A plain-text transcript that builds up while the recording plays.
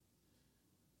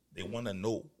They want to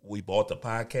know we bought the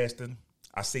podcasting.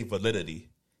 I say validity.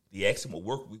 They ask them what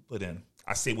work we put in.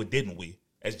 I say what didn't we?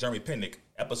 As Jeremy Pinnick,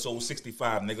 episode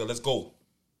 65, nigga. Let's go.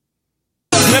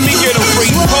 Let me get 'em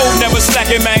free. Hold never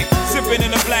slacking, man. Sipping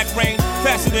in the black rain.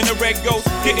 Faster than the red ghost.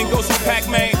 Getting ghosts from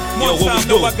Pac-Man. More time,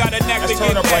 know I got a knack to get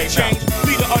that change.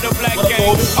 Leader of the black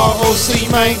gang. ROC,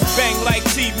 man. Bang like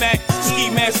T-Mac.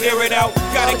 Ski mask, air it out.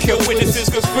 Gotta kill witnesses,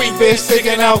 cause free bitch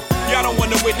sticking out. Y'all don't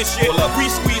wanna witness shit.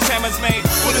 Re-squeeze hammers, man.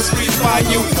 Full of streets by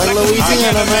you. Like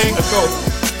Louisiana, man. Let's go.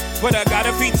 But I got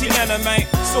a VT man,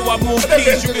 so I move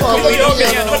keys. You can call me a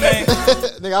piano, man.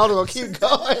 Nigga, I don't know, keep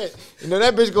going. You know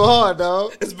that bitch go hard,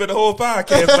 dog. It's been the whole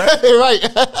podcast, man. Right.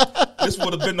 This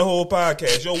would have been the whole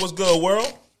podcast. Yo, what's good,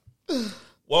 world?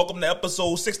 Welcome to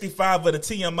episode 65 of the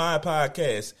TMI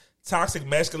podcast. Toxic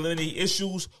masculinity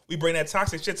issues. We bring that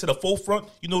toxic shit to the forefront.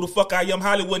 You know the fuck I am,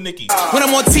 Hollywood Nicky. When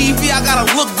I'm on TV, I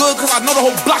gotta look good because I know the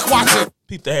whole block watching.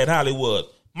 Peep the head Hollywood.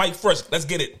 Mike Fresh, let's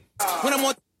get it. When I'm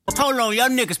on Hold on, y'all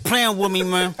niggas playing with me,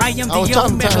 man. I am was the trying young to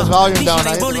turn mega. his volume down.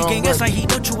 Ain't rolling gang, that's how he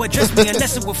don't you address me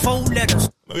unless it with 4 letters.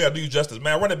 We gotta do you justice,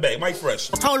 man. Run it back, Mike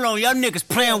Fresh. Hold on, y'all niggas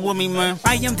playing with me, man.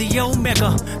 I am the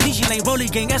Omega. DJ ain't rolling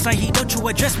gang, that's how he don't you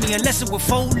address me unless it with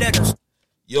 4 letters.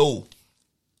 Yo.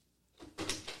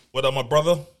 What up, my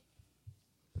brother?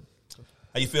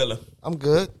 How you feeling? I'm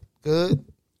good. Good.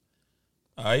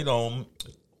 All right,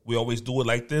 we always do it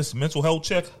like this. Mental health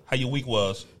check. How your week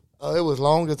was? It was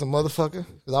long as a motherfucker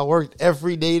because I worked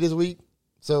every day this week.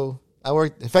 So I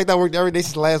worked every day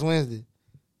since last Wednesday.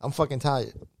 I'm fucking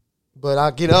tired. But I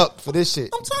get up for this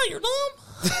shit. I'm tired, Dom.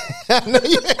 I know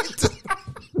you ain't.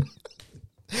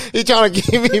 He trying to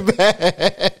get me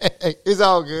back. It's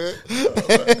all good.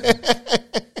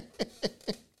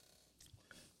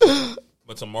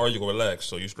 But tomorrow you gonna relax,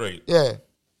 so you straight. Yeah.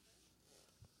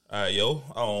 All right, yo.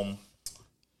 I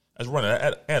was running.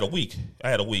 I had a week.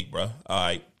 Bro. All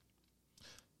right.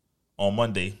 On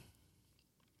Monday,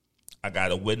 I got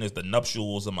to witness the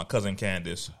nuptials of my cousin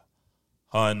Candace.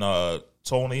 Her and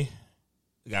Tony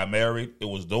got married. It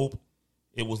was dope.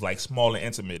 It was like small and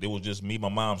intimate. It was just me, my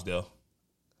mom's there.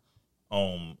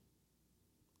 What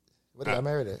did I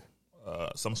marry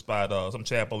at? Some spot, some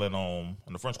chapel in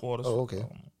the French Quarters. Oh, okay.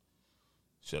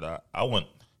 I went.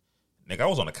 Nigga, I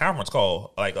was on a conference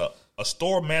call, like a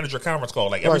store manager conference call,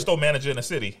 like every store manager in the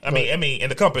city. I mean, in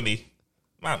the company.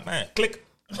 Man, click.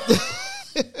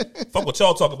 Fuck what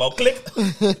y'all talk about. Click.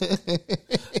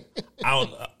 I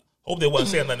hope they wasn't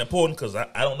saying nothing important because I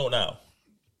don't know now.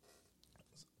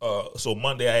 So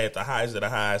Monday I had the highs of the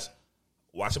highs,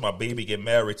 watching my baby get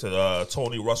married to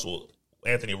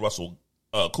Anthony Russell,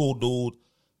 cool dude.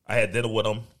 I had dinner with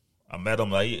him. I met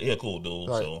him. Like he a cool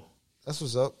dude. Right. So that's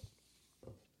what's up.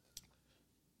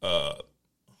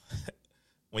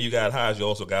 When you got highs, you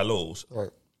also got lows.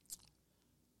 Right.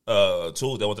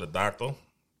 Tuesday I went to the doctor.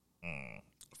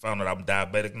 Found out I'm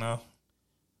diabetic now.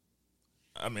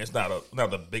 I mean, it's not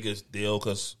the biggest deal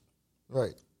because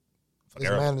right, it's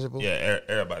manageable. Yeah,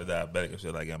 everybody diabetic and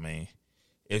shit. Like, I mean,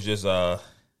 it's just man,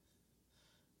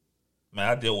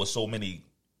 I deal with so many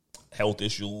health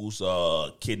issues,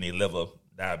 kidney, liver,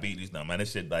 diabetes. Now, man,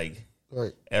 this shit like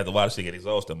right. After a while, this shit get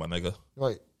exhausted, my nigga.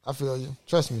 Right, I feel you.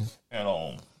 Trust me. And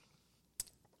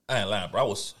I ain't lying,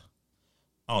 bro.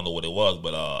 I don't know what it was,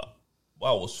 but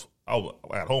I was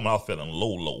at home. I was feeling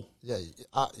low. Yeah,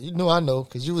 you know I know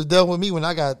because you was dealing with me when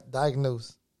I got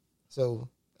diagnosed, so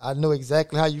I know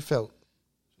exactly how you felt.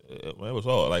 It was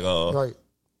hard. Like right.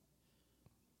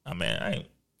 I mean, I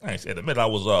ain't said the minute I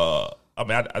was I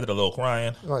did a little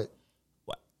crying. Right.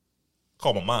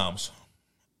 Called my mom's,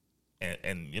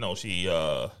 and you know she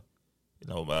you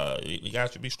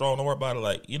guys should be strong. Don't worry about it.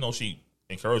 Like she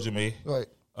encouraging me. Right.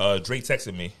 Dre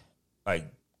texted me like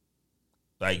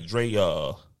Dre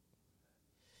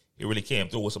he really came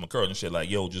through with some encouraging shit. Like,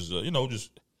 yo, just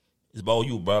it's about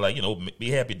you, bro. Like, be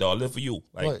happy, dog. Live for you.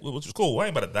 Like, right. Which is cool. I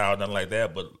ain't about to die or nothing like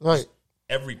that, but right.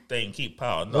 Everything keep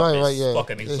piling up. Right, it's yeah.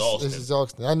 Fucking exhausting. It's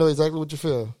exhausting. I know exactly what you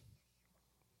feel.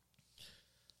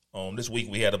 This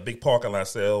week we had a big parking lot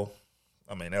sale.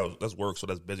 I mean, that's work, so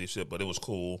that's busy shit, but it was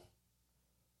cool.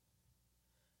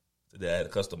 Today I had a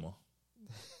customer.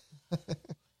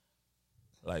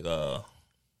 Like,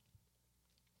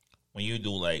 when you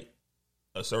do like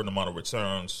a certain amount of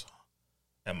returns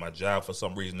at my job, for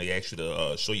some reason they ask you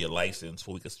to show your license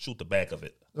so we could shoot the back of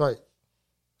it. Right.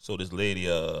 So this lady,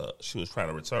 she was trying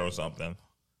to return something,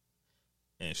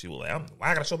 and she was like,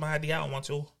 "Why I gotta show my ID? I don't want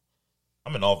to.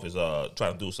 I'm in the office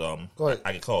trying to do something. Right.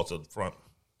 I get called to the front,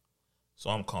 so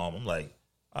I'm calm. I'm like,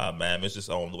 ma'am, it's just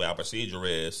on the way our procedure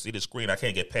is. See the screen? I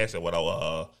can't get past it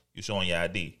without you showing your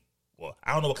ID. Well,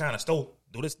 I don't know what kind of store.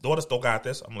 Do this store got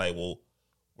this? I'm like, well,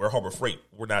 we're Harbor Freight.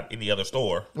 We're not any other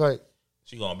store. Right.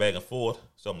 She going back and forth.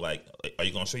 So I'm like, are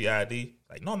you going to show your ID?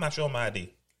 Like, no, I'm not showing my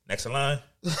ID. Next in line,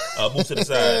 move to the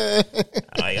side.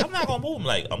 I'm not going to move. I'm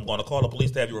like, I'm going to call the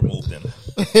police to have you removed then.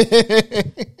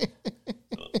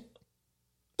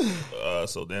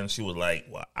 So then she was like,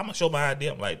 well, I'm going to show my ID.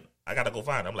 I'm like, I got to go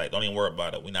find it. I'm like, don't even worry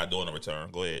about it. We're not doing a return.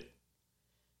 Go ahead.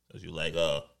 So she was like,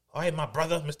 oh, hey, my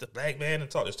brother, Mr. Black Man, and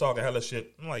talking hella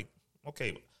shit. I'm like,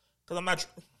 okay. Because I'm not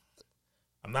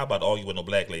about to argue with no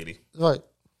black lady. Right.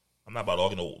 I'm not about to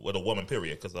argue with a woman,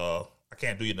 period, because I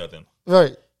can't do you nothing.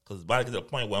 Right. Because by the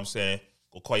point where I'm saying,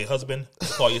 go call your husband, go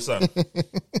call your son,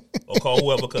 or call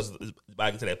whoever, because it's about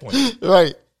to get to that point.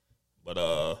 Right. But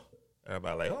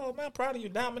everybody like, oh man, I'm proud of you,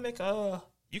 Dominic.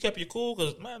 You kept your cool,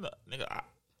 because man, nigga, I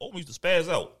almost used to spaz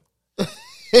out.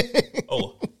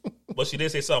 Oh, but she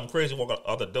did say something crazy, walk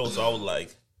out the door, so I was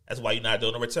like, that's why you're not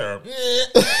doing a return.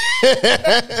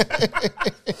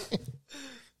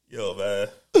 Yo, man.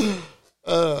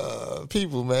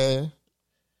 People, man.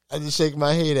 I just shake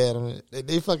my head at them.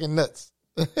 They fucking nuts.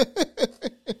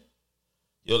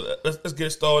 Yo, let's get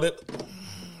started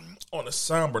on a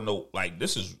somber note. Like,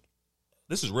 this is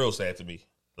real sad to me.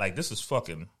 Like, this is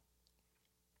fucking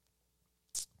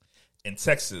in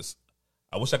Texas.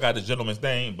 I wish I got the gentleman's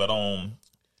name, but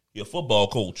your football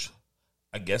coach,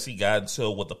 I guess he got into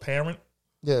it with a parent.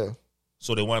 Yeah.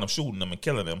 So they wound up shooting him and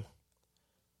killing him.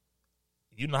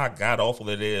 You know how god awful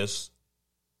it is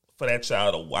for that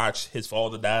child to watch his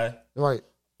father die? Right.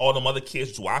 All them other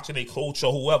kids watching their coach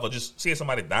or whoever, just seeing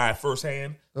somebody die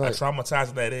firsthand, right. How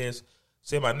traumatizing that is.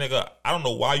 Say, my nigga, I don't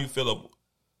know why you feel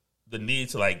the need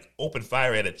to, like, open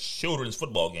fire at a children's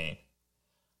football game.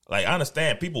 Like, I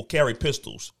understand people carry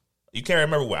pistols. You carry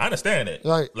them everywhere. I understand it.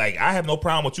 Right. Like, I have no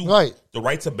problem with you. Right. The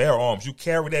right to bear arms. You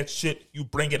carry that shit. You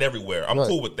bring it everywhere. I'm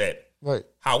cool with that. Right.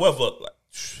 However, like,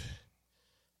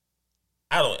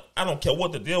 I don't care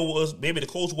what the deal was. Maybe the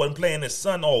coach wasn't playing his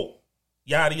son or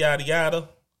yada, yada, yada.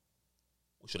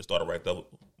 We should have started right there.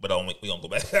 But we gonna go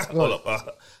back. Hold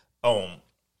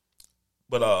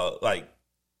up. Like,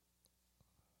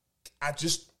 I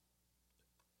just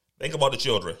think about the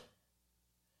children.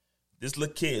 This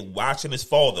little kid watching his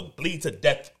father bleed to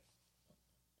death.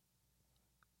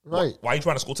 Right. Why you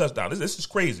trying to score touchdown? This is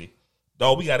crazy.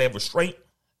 Dog, we gotta have restraint.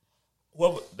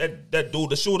 Whoever that dude,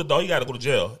 the shooter, dog, he gotta go to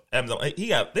jail. They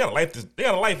gotta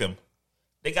life him.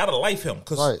 They gotta life him.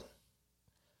 Cause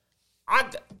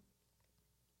right.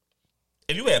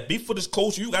 If you have beef with this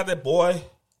coach, you got that boy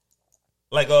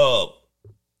like on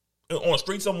the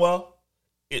street somewhere,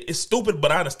 it's stupid,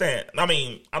 but I understand. I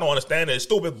mean, I don't understand that it's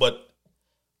stupid, but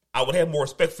I would have more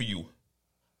respect for you.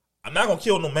 I'm not gonna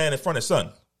kill no man in front of his son.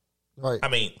 Right. I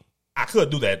mean, I could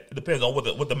do that. It depends on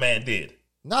what the man did.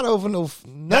 Not over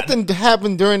nothing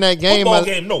happened during that game. Football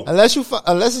game, no. Unless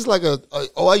it's like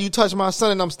you touch my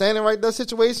son and I'm standing right there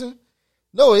situation.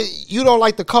 No, you don't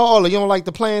like the call or you don't like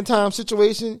the playing time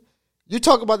situation. You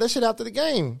talk about that shit after the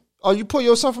game. Or you pull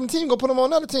your son from the team, go put him on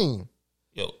another team.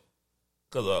 Yo,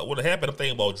 because what happened, I'm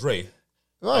thinking about Dre.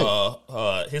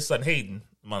 Right. His son Hayden,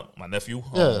 my nephew.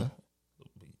 Yeah.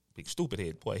 Big stupid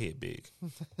head. Boy, head big. I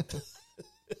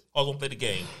was going to play the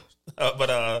game.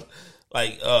 But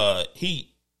he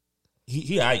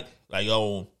aight. Like,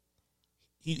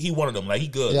 he one of them. Like, he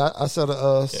good. Yeah, I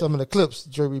saw some of the clips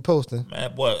Dre be posting.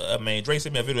 Man, boy, Dre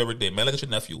sent me a video every day. Man, look at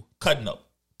your nephew. Cutting up.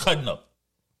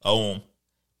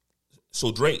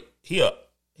 So Dre, he a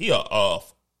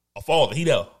father. He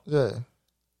there. Yeah.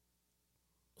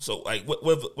 So, like,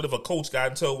 what if a coach got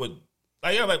into it with,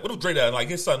 like, what if Dre like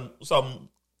his son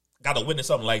got to witness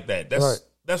something like that?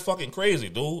 That's fucking crazy,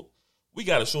 dude. We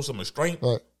got to show some restraint.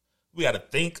 Right. We got to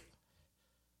think.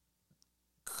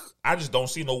 I just don't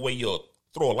see no way you'll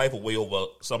throw a life away over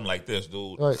something like this,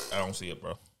 dude. Right. I don't see it,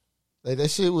 bro. Like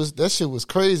that shit was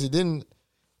crazy.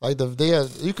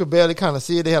 You could barely kind of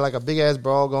see it. They had like a big ass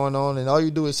brawl going on, and all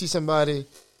you do is see somebody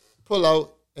pull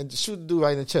out and shoot the dude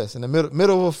right in the chest in the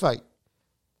middle of a fight.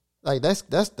 Like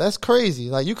that's crazy.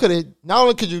 Like you could have not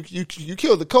only could you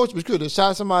killed the coach, but you could have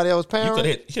shot somebody else's parent. You could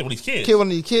have hit one of these kids. Killed one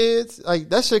of these kids. Like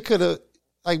that shit could have.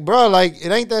 Like, bro, like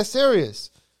it ain't that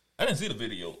serious. I didn't see the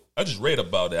video. I just read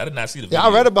about it. I did not see the video. Yeah,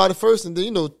 I read about it first, and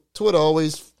then Twitter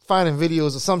always finding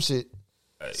videos of some shit.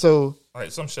 Hey, so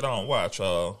like some shit I don't watch.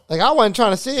 Like I wasn't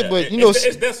trying to see it, but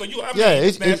it's there. So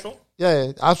it's natural.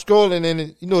 I'm scrolling, and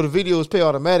the videos play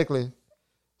automatically.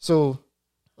 So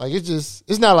like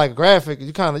it's not like graphic.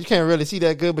 You can't really see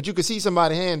that good, but you can see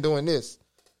somebody's hand doing this,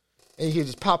 and you can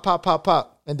just pop, pop, pop,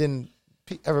 pop, and then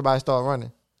everybody start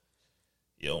running.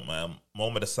 Yo, man,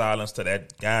 moment of silence to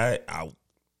that guy.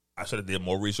 I should have did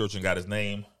more research and got his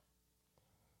name.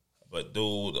 But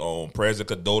dude, prayers and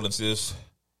condolences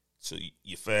to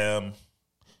your fam,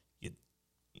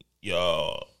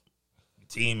 your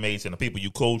teammates, and the people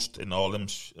you coached, and all them.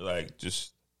 Like,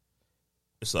 just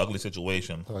it's an ugly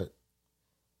situation. Right.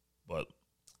 But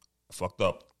I fucked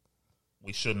up.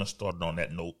 We shouldn't have started on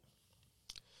that note.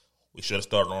 We should have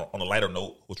started on a lighter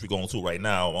note, which we're going to right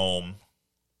now.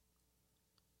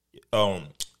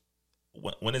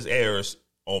 When this airs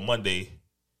on Monday,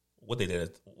 what day is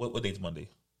what date's Monday?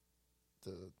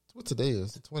 What today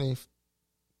is? The 20th.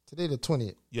 Today the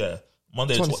 20th. Yeah,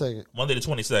 Monday 22nd. Monday the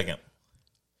 22nd.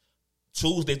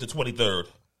 Tuesday the 23rd.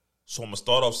 So I'm gonna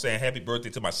start off saying happy birthday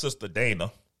to my sister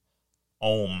Dana.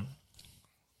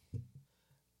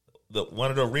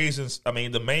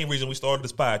 The main reason we started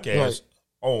this podcast,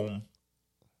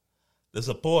 the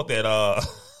support that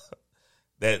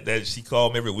that she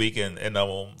called me every week and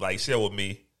like share with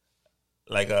me.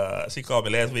 Like she called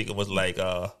me last week and was like,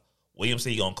 William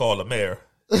C gonna call the mayor.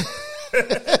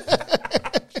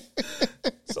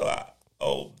 So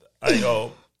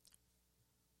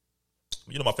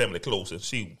my family close, and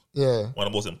she one of the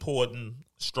most important,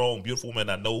 strong, beautiful women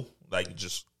I know. Like,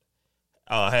 just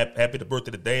happy the birthday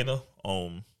to Dana.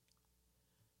 Damn,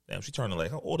 she turning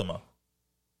like, how old am I?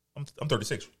 I'm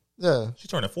 36. Yeah, she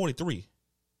turning 43.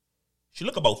 She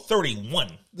look about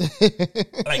 31.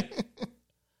 Like,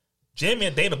 Jimmy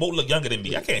and Dana both look younger than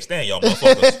me. I can't stand y'all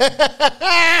motherfuckers.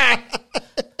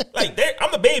 Like,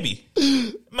 I'm a baby.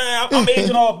 Man, I'm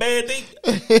aging all bad.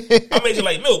 I'm aging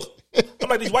like milk. I'm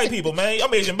like these white people, man.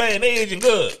 I'm aging bad and they aging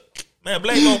good. Man,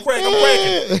 black on crack, I'm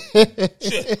cracking.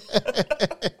 Shit.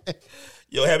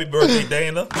 Yo, happy birthday,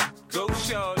 Dana. Go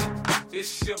shorty,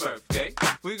 it's your birthday.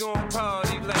 We gon'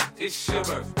 party like it's your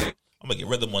birthday. I'm gonna get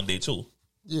rhythm one day too.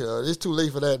 Yeah, it's too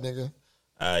late for that, nigga.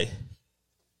 I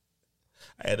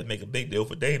had to make a big deal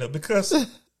for Dana because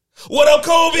what up,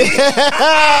 Kobe?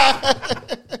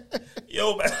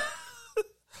 Yo, man.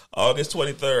 August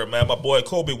 23rd, man. My boy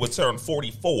Kobe would turn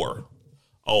 44.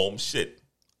 Shit.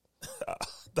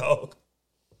 Dog.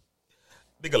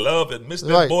 Nigga love it. Miss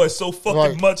that boy so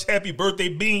fucking much. Happy birthday,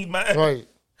 Bean, man. Right.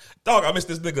 Dog, I miss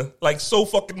this nigga like so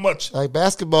fucking much. Like,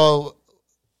 basketball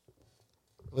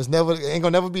ain't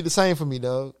gonna never be the same for me,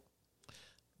 dog.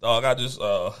 Dog, I just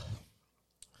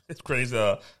it's crazy.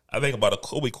 I think about a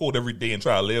Kobe quote every day and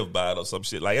try to live by it or some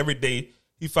shit. Like, every day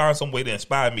he finds some way to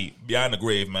inspire me beyond the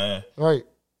grave, man. Right.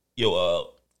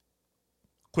 Yo,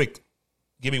 quick,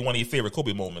 give me one of your favorite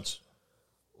Kobe moments.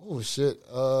 Oh shit.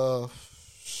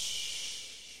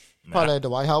 Probably at the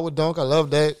White Howard dunk. I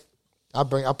love that. I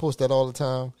post that all the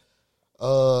time.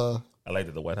 I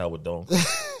like the White Howard dunk.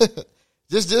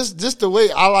 just the way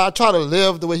I try to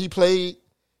live the way he played.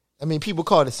 I mean, people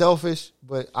call it selfish,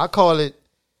 but I call it.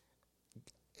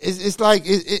 It's like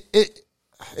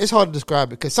it's hard to describe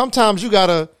it because sometimes you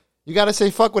gotta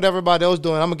say fuck what everybody else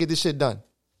doing. I'm gonna get this shit done.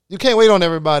 You can't wait on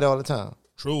everybody all the time.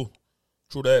 True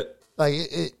that. Like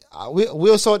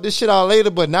we'll sort this shit out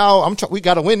later, but now we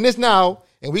gotta win this now,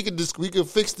 and we could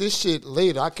fix this shit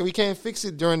later. We can't fix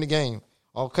it during the game,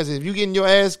 because if you getting your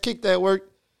ass kicked at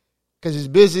work because it's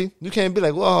busy, you can't be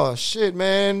like, "Whoa, shit,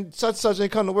 man, such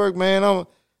ain't come to work, man." I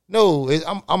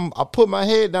put my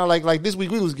head down like this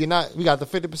week we got the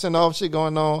 50% off shit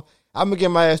going on. I'm gonna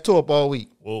get my ass tore up all week.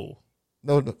 Whoa.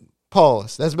 No,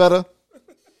 pause. That's better.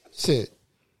 Shit.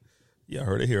 Yeah, I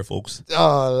heard it here, folks.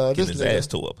 Getting his ass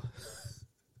tore up.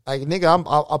 Like, nigga,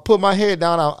 I put my head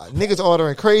down. Niggas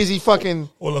ordering crazy fucking.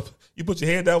 Hold up. You put your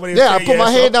head down when they I put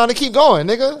my head down to keep going,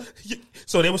 nigga.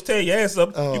 So they was tearing your ass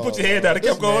up. You put your head down and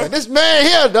kept going. This man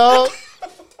here, dog.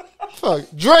 Fuck.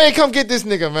 Dre, come get this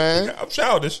nigga, man. I'm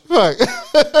childish. Fuck.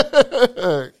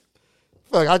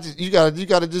 Fuck. You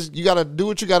gotta do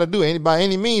what you gotta do. By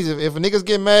any means. If a niggas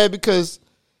get mad because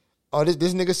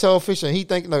this nigga selfish and he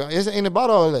think it ain't about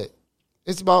all that.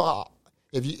 It's about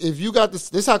if you got this.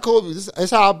 This how Kobe.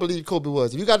 This how I believe Kobe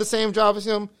was. If you got the same job as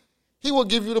him, he will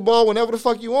give you the ball whenever the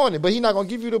fuck you want it. But he not gonna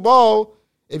give you the ball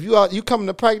if you coming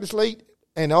to practice late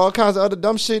and all kinds of other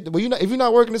dumb shit. Well, if you're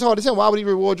not working as hard as him, why would he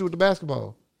reward you with the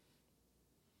basketball?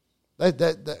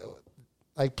 That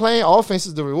like, playing offense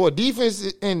is the reward.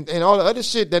 Defense and all the other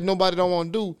shit that nobody don't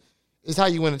want to do is how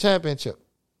you win a championship.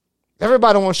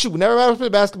 Everybody want to shoot. When everybody play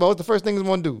basketball, what's the first thing they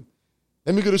want to do?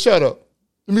 Let me get a shot up.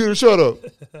 I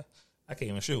can't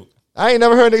even shoot. I ain't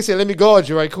never heard niggas say, let me guard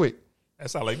you right quick. That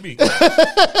sound like me.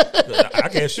 I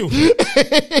can't shoot.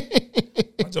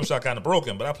 My jump shot kind of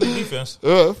broken, but I play defense.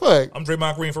 Fuck. I'm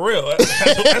Draymond Green for real.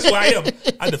 That's who I am.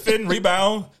 I defend,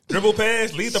 rebound, dribble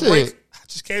pass, lead the break. I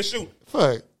just can't shoot.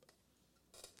 Fuck.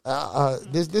 I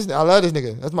love this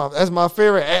nigga. That's my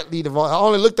favorite athlete of all. I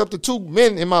only looked up to two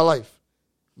men in my life.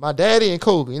 My daddy and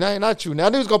Kobe. Not you. Now, I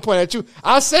was going to point at you.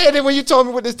 I said it when you told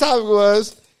me what this topic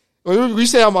was. When we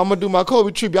say I'm gonna do my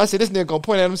Kobe tribute, I said this nigga gonna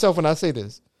point at himself when I say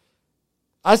this.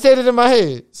 I said it in my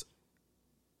head.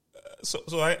 So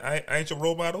I ain't your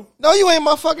role model? No, you ain't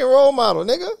my fucking role model,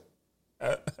 nigga.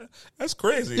 That's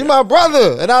crazy. You my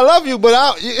brother, and I love you,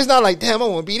 but it's not like, damn, I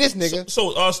want to be this nigga.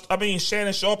 So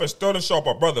Shannon Sharpe and Sterling Sharpe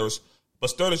are brothers, but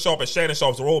Sterling Sharpe and Shannon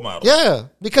Sharpe's the role model. Yeah,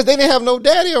 because they didn't have no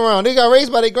daddy around. They got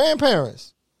raised by their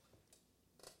grandparents.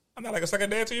 I'm not like a second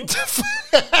dad to you?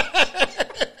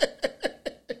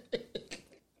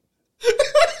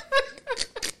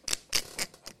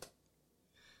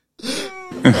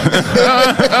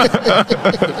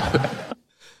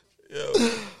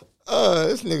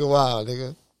 This nigga wild,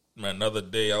 nigga. Man, another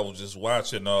day I was just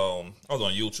watching. I was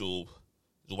on YouTube,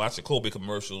 just watching Kobe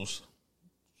commercials.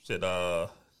 Shit,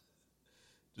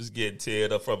 just getting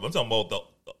teared up from. I'm talking about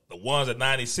the ones at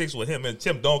 '96 with him and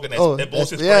Tim Duncan. That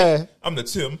bullshit. Yeah. Right? I'm the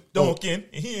Tim Duncan,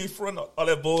 and he ain't front all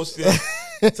that bullshit.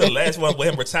 To the last one with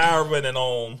him retiring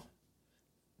and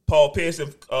Paul Pierce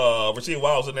and Rasheed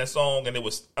Wallace in that song, and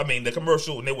the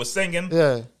commercial, and they was singing.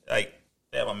 Yeah, like,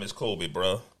 damn, I miss Kobe,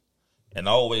 bro. And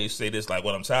I always say this, like,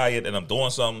 when I'm tired and I'm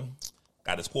doing something,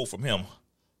 got this quote from him: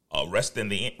 rest at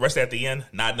the end,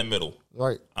 not in the middle.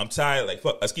 Right. I'm tired, like,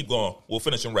 fuck, let's keep going. We'll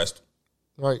finish and rest.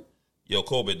 Right. Yo,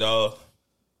 Kobe, dog.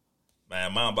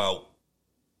 Man, Mamba.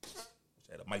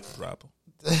 Had a mic drop.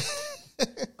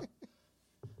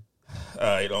 All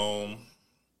right,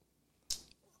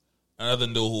 another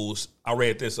news. I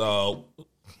read this. Man,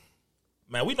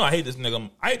 we know I hate this nigga.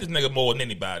 I hate this nigga more than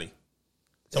anybody.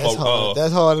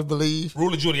 That's hard to believe.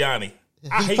 Rudy Giuliani.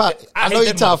 I know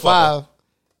he's top 5.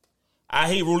 I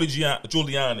hate Rudy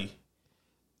Giuliani.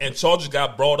 And charges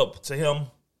got brought up to him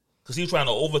because he's trying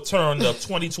to overturn the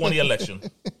 2020 election.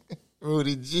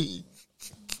 Rudy G.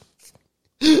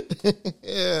 Yeah,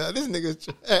 this nigga's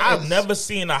trash. I've never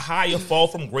seen a higher fall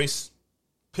from grace,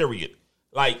 period.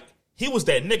 Like, he was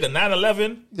that nigga,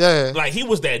 9/11. Yeah. Like, he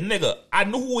was that nigga. I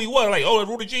knew who he was. Like, oh,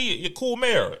 Rudy G, you're cool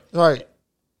mayor. Right.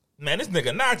 Man, this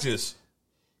nigga not just,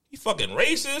 he fucking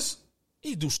racist.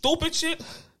 He do stupid shit.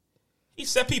 He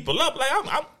set people up. Like,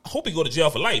 I hope he go to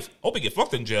jail for life. Hope he get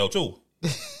fucked in jail, too.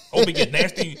 Hope he get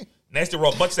nasty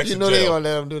raw butt sex in jail. You know they gonna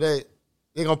let him do that.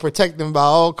 They gonna protect him by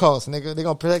all costs, nigga. They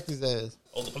gonna protect his ass.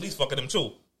 Oh, the police fucking him,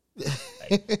 too.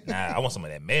 Like, nah, I want some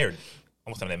of that married. I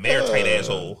want some of that married tight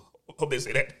asshole. Hope they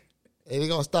say that. Hey, they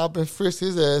gonna stop and frisk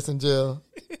his ass in jail.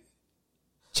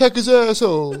 Check his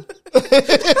asshole.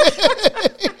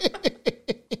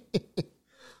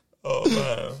 Oh,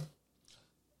 man.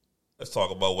 Let's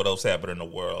talk about what else happened in the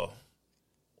world.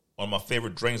 One of my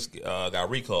favorite drinks got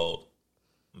recalled.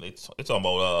 They talking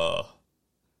about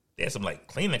they had some like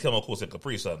cleaning chemicals in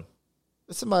Capri Sun.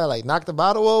 Somebody like knocked the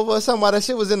bottle over or something while that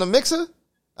shit was in the mixer.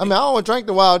 I mean, I don't drink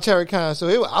the wild cherry kind, so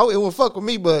it wouldn't fuck with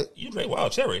me. But you drink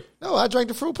wild cherry? No, I drank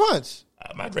the fruit punch.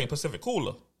 I drink Pacific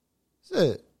Cooler.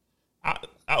 Shit.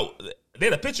 They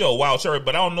had a picture of wild cherry,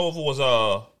 but I don't know if it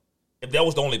was if that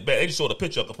was the only bet. They just showed a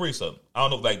picture of Capri Sun. I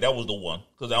don't know if like that was the one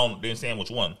because they didn't say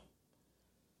which one.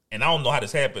 And I don't know how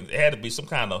this happened. It had to be some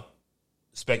kind of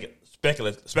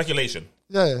speculation.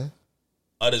 Yeah.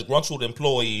 This gruntled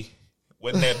employee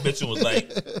went in that bitch and was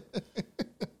like,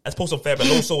 let's put some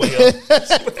Fabuloso in here.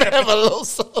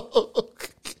 Fabuloso.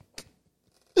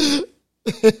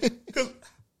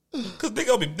 Because they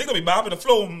gonna be mopping the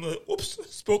floor and oops,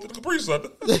 spilled the Capri Sun.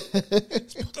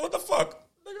 What the fuck?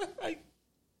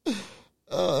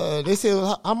 They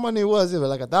said how many was it?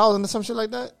 Like 1,000 or some shit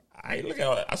like that? I ain't looking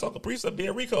at it. I saw Capri Sun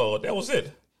being recalled. That was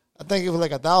it. I think it was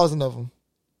like 1,000 of them.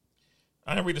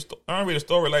 I didn't read a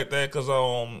story like that because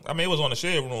I mean it was on the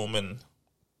shade room and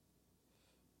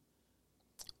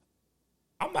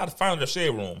I'm not a fan of the shade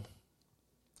room.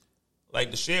 Like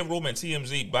the shade room and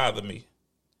TMZ bother me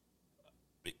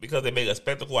because they make a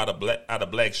spectacle out of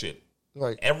black shit.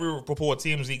 Right. Every report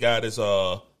TMZ got is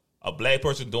a black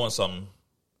person doing something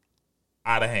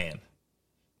out of hand.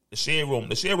 The shade room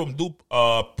do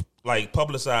like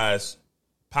publicize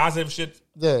positive shit.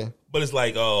 Yeah. But it's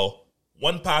like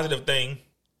one positive thing,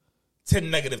 10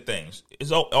 negative things.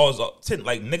 It's always 10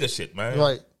 like nigga shit, man.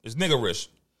 Right. It's niggerish.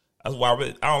 That's why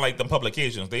I don't like them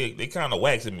publications. They kind of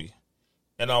waxing me,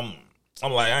 and I'm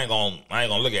like I ain't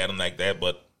gonna look at them like that.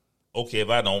 But okay, if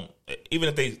I don't, even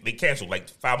if they cancel, like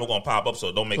 5 more gonna pop up, so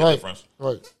it don't make a difference.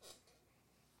 Right.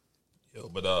 Yo,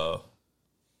 but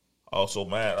also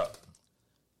man,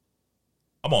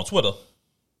 I'm on Twitter,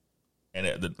 and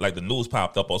the news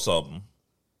popped up or something.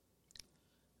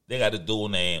 They got this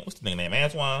dude named, what's the nigga name?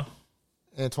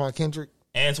 Antoine Kendrick.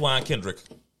 Antoine Kendrick.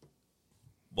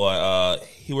 Boy,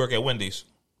 he work at Wendy's.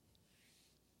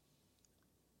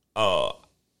 I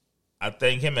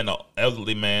think him and the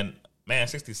elderly man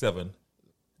 67,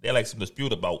 they had like some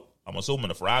dispute about, I'm assuming,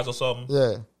 the fries or something.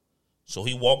 Yeah. So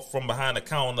he walked from behind the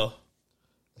counter,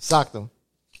 socked him,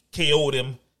 KO'd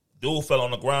him. Dude fell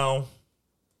on the ground,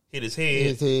 hit his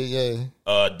head.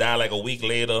 Died like a week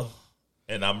later,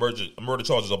 and murder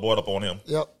charges are brought up on him.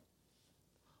 Yep.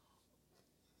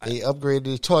 They upgraded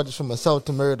the charges from assault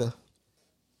to murder.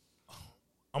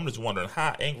 I'm just wondering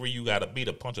how angry you got to be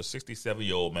to punch a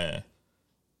 67-year-old man.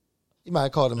 He might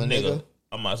have called him a nigga.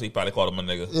 I'm about to say he probably called him a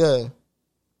nigga. Yeah.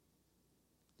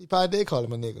 He probably did call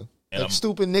him a nigga. And like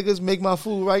stupid niggas make my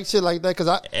food right, shit like that.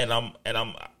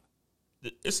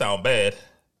 It sound bad.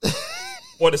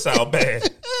 What it sound bad?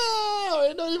 I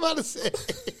ain't know you about to say.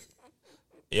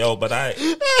 Yo, but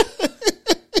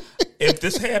if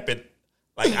this happened,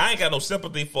 like I ain't got no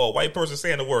sympathy for a white person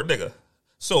saying the word nigga.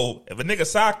 So if a nigga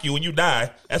sock you and you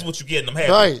die, that's what you get in them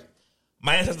happy. Right.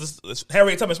 My ancestors,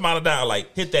 Harriet Tubman smiling down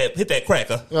like hit that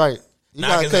cracker. Right.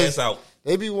 Knock his ass out.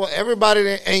 They be everybody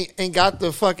that ain't got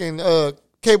the fucking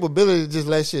capability to just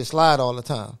let shit slide all the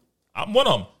time. I'm one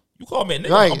of them. You call me a nigga,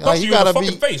 right. I'm punching you in the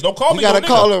fucking face. Don't call me a nigga. You gotta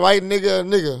call the right nigga a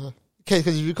nigga. Because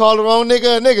if you call the wrong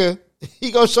nigga a nigga,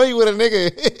 he gonna show you what a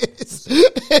nigga is.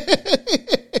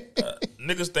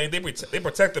 Niggas think they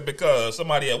protected because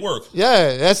somebody at work.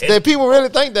 Yeah, that people really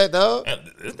think that, dog. And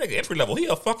this nigga entry level, he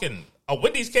a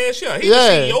Wendy's cashier. He the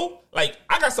CEO. Like,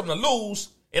 I got something to lose,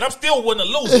 and I'm still willing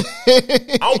to lose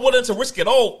it. I'm willing to risk it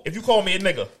all if you call me a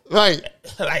nigga. Right.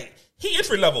 Like, he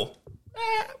entry level.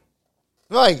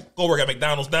 Right. Go work at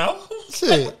McDonald's now.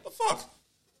 Shit. What the fuck?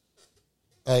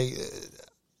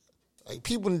 Like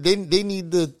people, they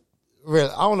need to. I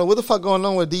don't know what the fuck going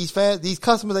on with these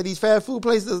customers at these fast food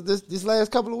places this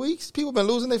last couple of weeks. People been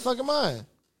losing their fucking mind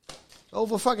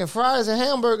over fucking fries and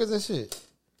hamburgers and shit.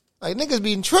 Like niggas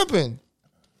been tripping.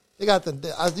 They got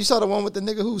you saw the one with the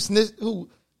nigga who snitched.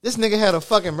 This nigga had a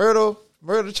fucking murder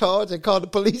charge and called the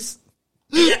police.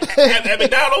 Yeah, at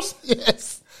McDonald's.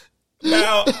 Yes.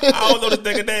 Now I don't know this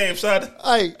nigga name, son.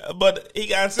 But he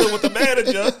got into it with the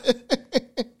manager.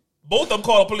 Both of them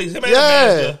called the police. Him and the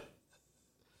manager.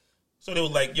 So they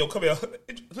was like, yo, come here.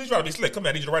 Please try to be slick. Come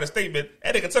here, I need you to write a statement.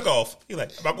 That nigga took off. He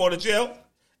like, am I going to jail?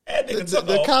 That nigga took off.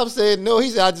 The cop said, no. He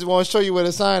said, I just want to show you where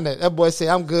to sign that. That boy said,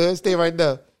 I'm good. Stay right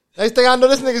there. Next thing I know,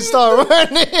 this nigga start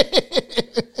running.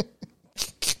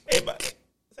 Hey, my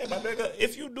nigga,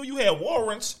 if you knew you had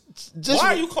warrants, why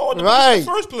are you calling the police in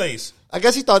the first place? I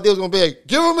guess he thought they was going to be like,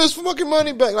 give him his fucking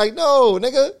money back. Like, no,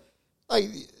 nigga.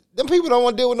 Like, them people don't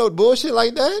want to deal with no bullshit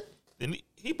like that. Then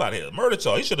he about to hit a murder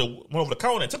charge. He should have went over the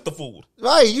counter and took the food.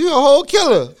 Right, you a whole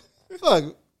killer.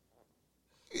 Fuck.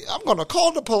 I'm going to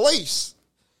call the police.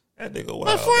 That nigga wild.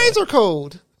 My fries are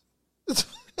cold. You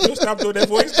stop doing that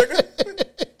voice, nigga.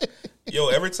 Yo,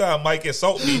 every time Mike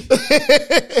insult me,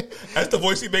 that's the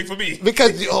voice he make for me.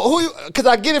 Because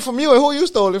I get it from you, and who you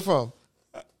stole it from?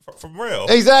 From real.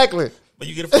 Exactly. But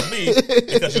you get it from me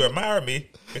because you admire me,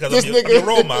 because I'm your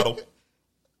role model.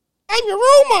 I'm your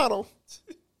role model.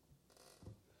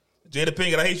 Jada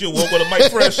Pinkett, I hate you. Woke with a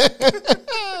mic fresh.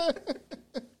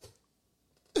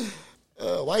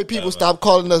 White people stop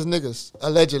calling us niggas,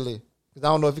 allegedly. Because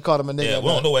I don't know if he called him a nigga. Yeah, we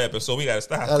don't know what happened, so we got to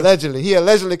stop. Allegedly. He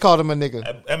allegedly called him a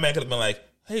nigga. That man could have been like,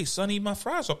 hey, sonny, my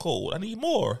fries are cold. I need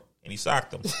more. And he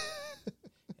socked him.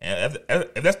 And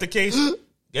if that's the case,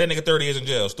 get that nigga 30 years in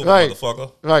jail. Stupid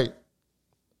motherfucker. Right.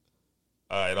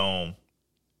 All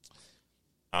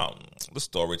right, this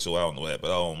story too, I don't know that,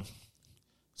 but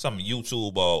some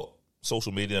YouTube or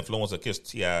social media influencer kissed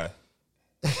T.I.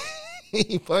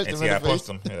 He punched him in the face. Punched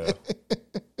him, yeah.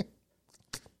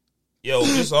 Yo,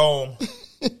 just are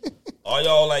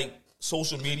y'all like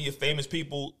social media famous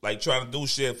people like trying to do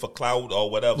shit for clout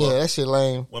or whatever? Yeah, that shit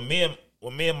lame. When me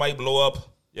and Mike blow up,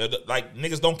 yo, like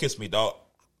niggas don't kiss me, dog.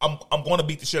 I'm gonna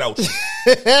beat the shit out you.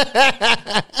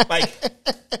 Like,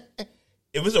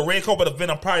 if it's a red carpet event,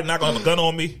 I'm probably not gonna have a gun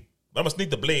on me, but I'm gonna sneak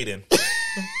the blade in.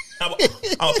 I'm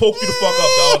gonna poke you the fuck up,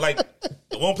 dog. Like,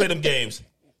 we won't play them games.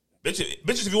 Bitches,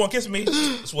 if you want to kiss me,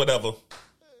 it's whatever.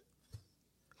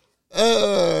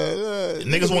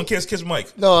 Niggas want to kiss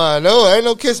Mike. No, ain't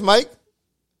no kiss Mike.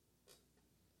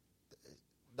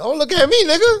 Don't look at me,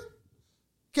 nigga.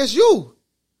 Kiss you.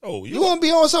 Oh, you want to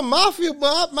be on some mafia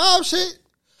mob shit?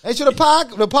 Ain't you the pie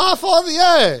father?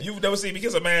 Yeah. You've never seen me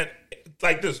kiss a man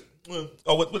like this.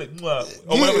 Oh,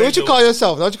 what you call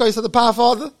yourself? Don't you call yourself the pie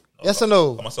father? Yes or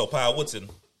no? I call myself Pie Woodson.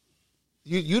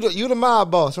 You the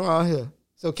mob boss around here.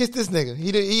 So kiss this nigga.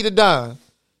 He the Don.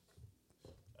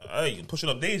 You pushing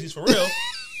up daisies for real.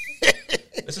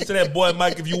 Listen to that boy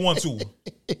Mike if you want to.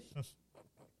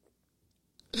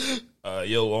 Let's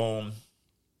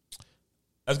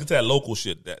get to that local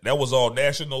shit. That was all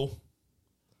national.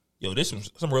 Yo, this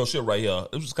is some real shit right here.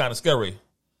 This was kind of scary.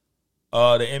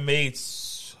 The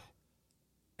inmates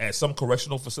at some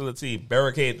correctional facility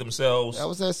barricade themselves. That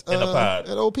was at in the pod.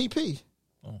 At OPP.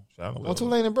 Oh, I don't know On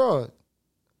Tulane and Broad.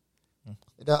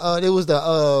 It was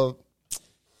the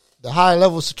high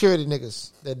level security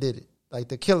niggas that did it, like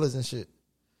the killers and shit.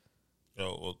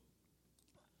 Yo,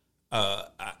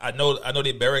 I know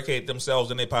they barricade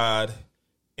themselves in their pod,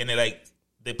 and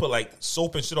they put like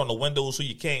soap and shit on the windows so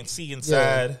you can't see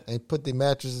inside. Yeah, and put the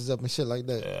mattresses up and shit like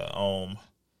that. Yeah.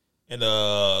 And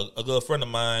a good friend of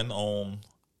mine,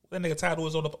 that nigga title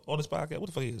is on this podcast. What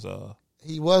the fuck is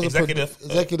he was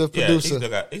executive producer.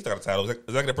 Yeah, he still got a title.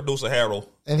 Executive producer Harold.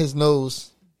 And his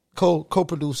nose.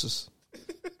 Co-producers.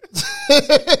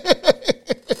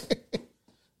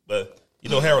 But you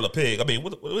know Harold a pig. I mean,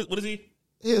 what is he?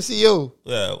 He a CEO.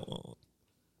 Yeah.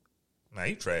 Nah,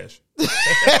 he trash. Yeah,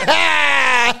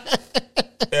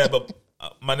 but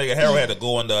my nigga Harold had to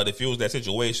go and defuse that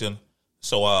situation.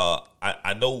 So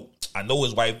I know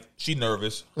his wife. She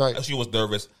nervous. Right. She was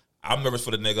nervous. I'm nervous for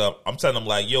the nigga. I'm telling him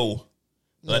like, yo,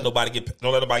 don't let nobody get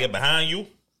behind you.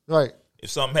 Right.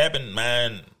 If something happened,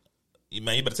 man, you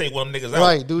better take one of them niggas out.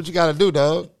 Right. Do what you got to do,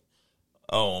 dog.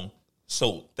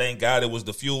 So thank God it was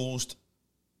diffused.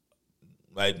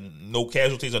 Like no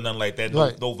casualties or nothing like that. No,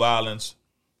 right. No violence.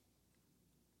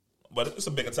 But it's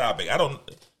a bigger topic. I don't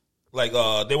like.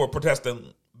 They were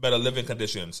protesting better living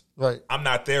conditions. Right. I'm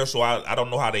not there, so I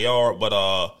don't know how they are.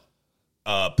 But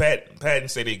Patton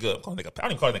say they good. I don't even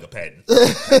call it nigga Patton.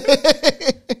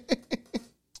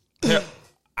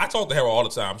 I talk to Harold all the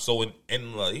time. So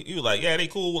he was like, yeah, they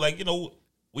cool. Like, you know,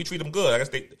 we treat them good. I guess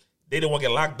they didn't want to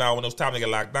get locked down when it was time to get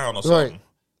locked down or something.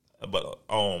 Right. But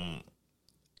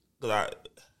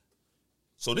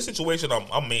so this situation,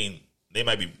 I mean,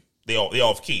 they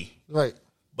off key. Right.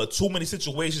 But too many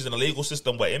situations in the legal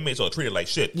system where inmates are treated like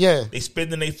shit. Yeah. They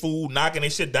spending their food, knocking their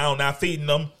shit down, not feeding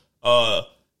them,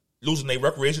 losing their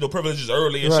recreational privileges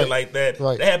early and shit like that.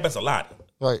 Right. That happens a lot.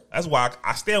 Right. That's why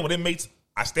I stand with inmates.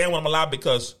 I stand with them a lot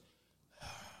because,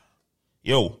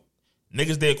 yo,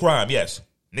 niggas did crime, yes.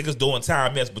 Niggas doing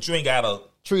time, yes, but you ain't gotta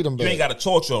treat them bad. You ain't gotta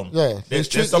torture them. Yeah.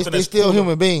 There's something they still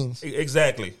human beings.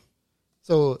 Exactly.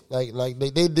 So like they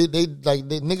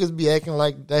niggas be acting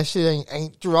like that shit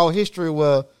ain't throughout history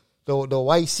where the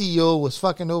white CEO was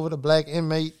fucking over the black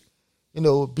inmate, you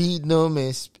know, beating them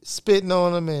and spitting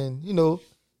on them and, you know,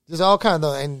 just all kind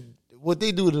of, and what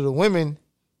they do to the women,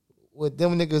 what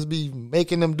them niggas be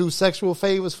making them do sexual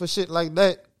favors for shit like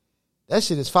that. That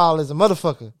shit is foul as a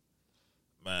motherfucker.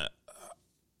 Man,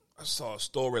 I saw a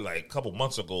story like a couple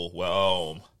months ago where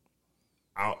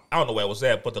I don't know where it was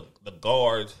at, but the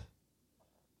guard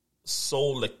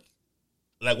sold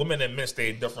like women and men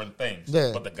stay different things.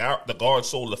 Yeah. But the guard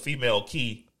sold a female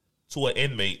key to an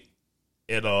inmate,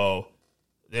 and the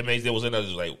inmates that was in there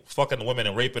was like fucking the women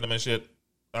and raping them and shit.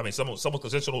 I mean, someone's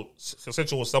consensual,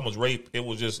 someone's rape. It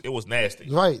was nasty.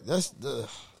 Right. That's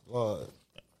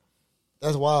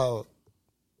wild.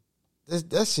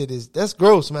 That shit that's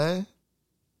gross, man.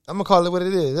 I'm gonna call it what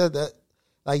it is. That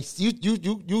like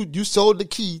you sold the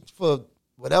key for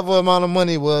whatever amount of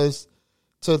money it was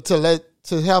to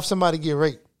have somebody get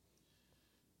raped.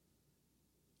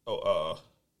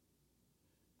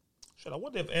 Shit, I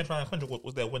wonder if Antoine Hunter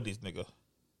was that Wendy's nigga.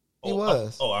 He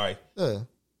was. All right. Yeah.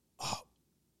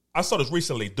 I saw this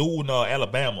recently. Dude in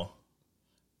Alabama.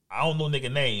 I don't know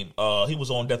nigga name. He was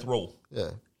on death row. Yeah.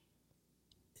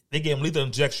 They gave him lethal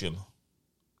injection.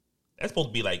 That's supposed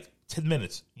to be like 10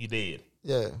 minutes. He dead.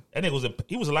 Yeah. That nigga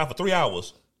he was alive for 3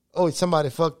 hours. Oh, somebody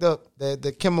fucked up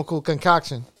the chemical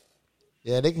concoction.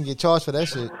 Yeah, they can get charged for that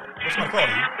shit. What's my call you?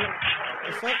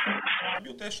 The fuck?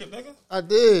 Mute that shit, nigga. I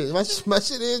did. My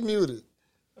shit is muted.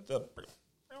 Put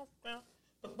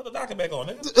the docket back on,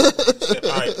 nigga. Shit,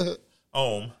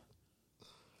 all right.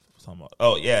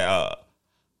 Oh yeah.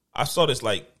 I saw this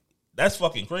like that's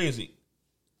fucking crazy.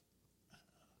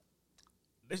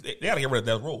 They gotta get rid of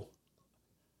death row.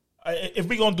 If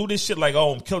we gonna do this shit like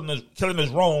killing is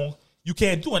wrong, you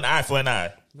can't do an eye for an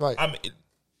eye. Right. I mean,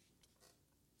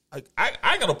 I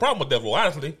ain't got no problem with death row,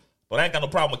 honestly, but I ain't got no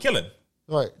problem with killing.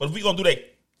 Right. But if we gonna do that,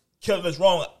 killing is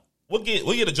wrong. We'll get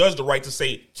the judge the right to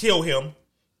say kill him,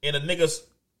 and the niggas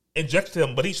inject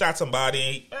him, but he shot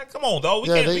somebody. Come on, dog.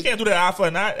 We can't do that eye for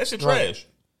an eye. That shit trash. Right.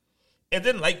 And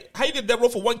then like, how you get death row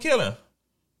for one killing?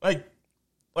 Like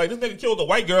this nigga killed a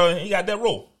white girl and he got death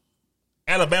row.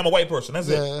 Alabama white person. That's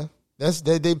it. Yeah. That's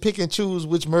they pick and choose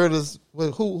which murders.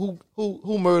 Who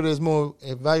murder is more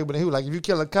valuable than who. Like if you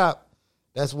kill a cop,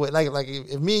 that's what. Like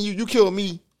if me and you kill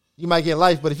me, you might get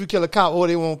life. But if you kill a cop,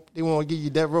 they won't give you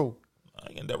death row. I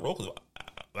ain't getting death row because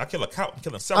I kill a cop. I'm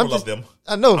killing several of them.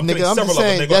 I know, I'm nigga. I'm just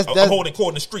saying I'm holding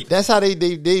court in the street. That's how they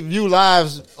view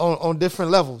lives on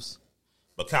different levels.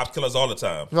 But cops kill us all the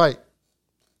time. Right.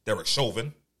 Derek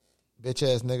Chauvin. Bitch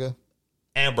ass nigga.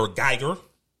 Amber Geiger.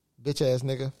 Bitch ass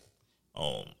nigga.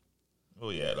 Oh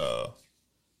yeah.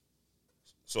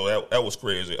 So that was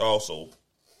crazy. Also,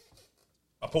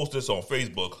 I posted this on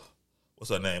Facebook.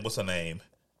 What's her name?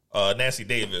 Nancy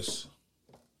Davis.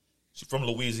 She's from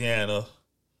Louisiana.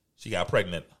 She got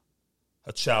pregnant.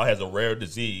 Her child has a rare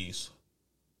disease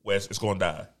where it's going to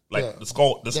die. Like the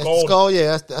skull. The skull.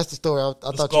 Yeah, that's the story. I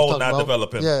thought you were talking not about.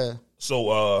 Developing. Yeah.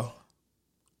 So,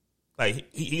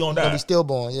 like he gonna die. Gonna be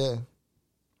stillborn. Yeah.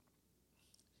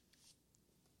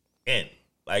 And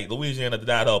like Louisiana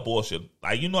denied her abortion.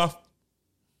 Like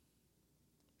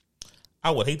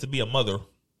I would hate to be a mother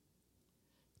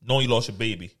knowing you lost your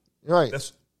baby. Right.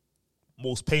 That's the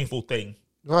most painful thing.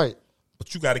 Right.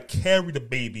 But you got to carry the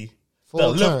baby,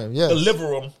 full term, yes.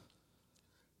 Deliver them,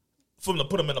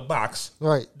 put them in a box.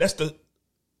 Right. That's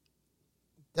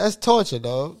torture,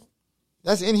 dog.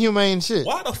 That's inhumane shit.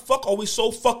 Why the fuck are we so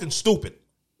fucking stupid?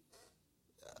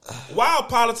 Why are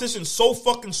politicians so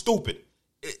fucking stupid?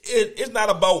 It's not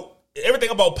about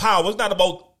everything about power. It's not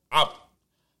about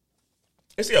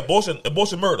it's the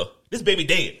abortion murder. This baby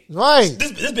dead. Right.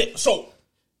 This baby. So,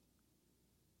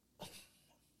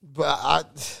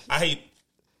 but I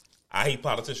hate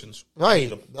politicians.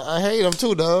 Right. I hate them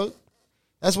too, dog.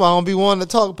 That's why I don't be wanting to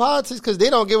talk politics, because they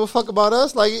don't give a fuck about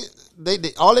us. Like they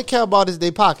all they care about is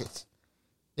their pockets.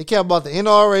 They care about the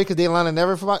NRA because they lining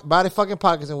everybody fucking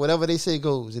pockets, and whatever they say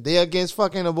goes. If they're against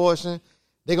fucking abortion,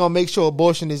 they're gonna make sure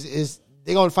abortion is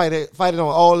they're gonna fight it on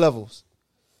all levels.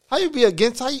 How you be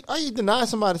against? How you deny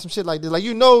somebody some shit like this? Like,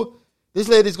 this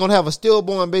lady's gonna have a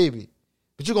stillborn baby,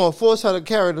 but you're gonna force her to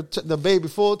carry the baby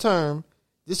full term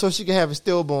just so she can have a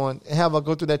stillborn and have her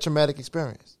go through that traumatic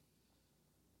experience.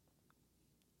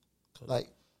 Like,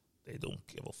 they don't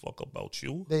give a fuck about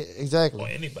you, exactly, or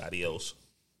anybody else.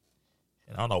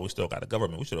 And I don't know, we still got a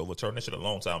government. We should have overturned this shit a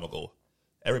long time ago.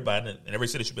 Everybody in every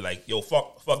city should be like, yo,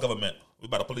 fuck government. We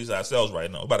about to police ourselves right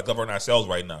now. We about to govern ourselves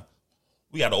right now.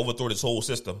 We got to overthrow this whole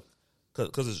system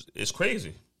because it's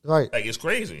crazy. Right. Like, it's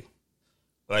crazy.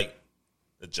 Like,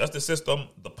 the justice system,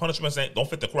 the punishments don't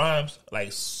fit the crimes. Like,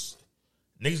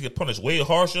 niggas get punished way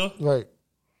harsher. Right.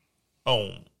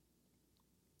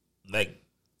 Like,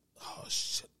 oh,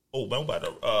 shit. Oh, man,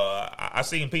 I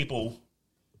seen people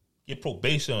get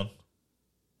probation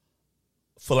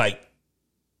for, like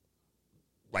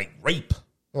rape.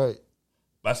 Right.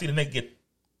 But I seen the nigga get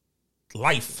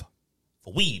life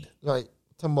for weed. Right.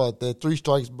 Talking about that 3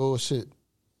 strikes bullshit.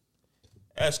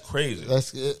 That's crazy.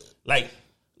 That's it. Like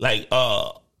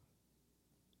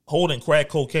holding crack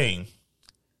cocaine.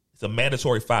 It's a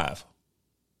mandatory 5.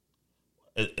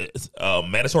 It's a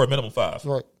mandatory minimum 5.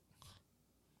 Right.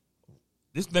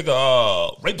 This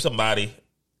nigga raped somebody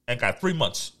and got 3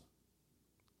 months.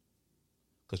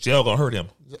 Cause jail gonna hurt him.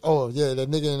 Oh yeah, that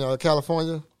nigga in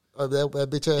California, that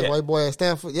bitch ass white boy at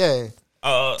Stanford. Yeah.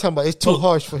 Talking about it's too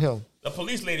harsh for him. The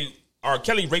police lady, R.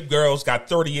 Kelly raped girls, got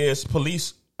 30 years.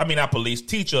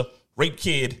 Teacher, raped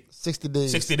kid. 60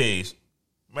 days. 60 days.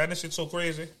 Man, this shit's so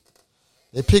crazy.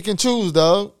 They pick and choose,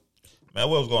 dog. Man,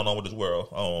 what was going on with this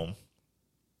world?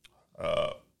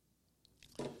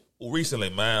 Recently,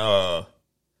 man,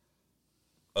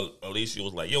 Alicia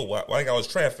was like, yo, why I got all this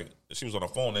traffic? She was on her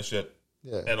phone and shit.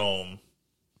 Yeah. And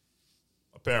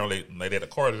apparently they had a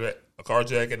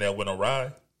carjacking that went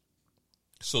awry.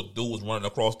 So dude was running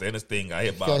across the interstate, got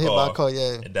hit by a car,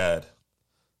 and died.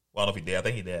 Well, I don't know if he did. I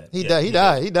think he died.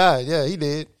 He died. Yeah, he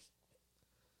did.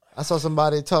 I saw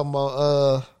somebody talking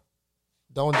about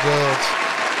don't judge.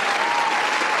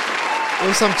 It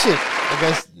was some chick, I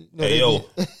guess. Hey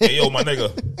yo, my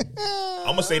nigga.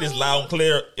 I'm gonna say this loud and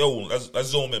clear. Yo, let's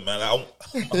zoom in, man. I'm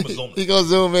gonna zoom in. He gonna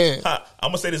zoom in. I'm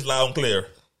gonna say this loud and clear.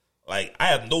 Like, I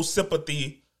have no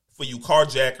sympathy for you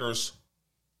carjackers.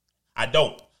 I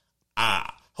don't.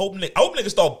 I hope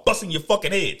niggas start busting your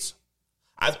fucking heads.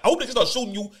 I hope niggas start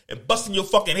shooting you and busting your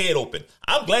fucking head open.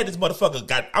 I'm glad this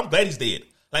motherfucker I'm glad he's dead.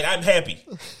 Like, I'm happy.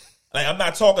 Like, I'm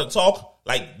not talking to talk.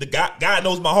 Like, the God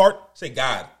knows my heart. Say,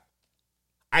 God,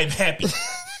 I'm happy.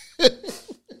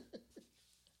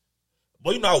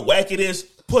 But you know how whack it is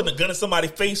putting a gun in somebody's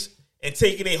face and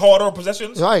taking their hard-earned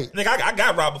possessions? Right. Nigga, I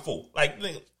got robbed before. Like,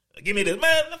 nigga, give me this.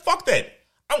 Man, fuck that.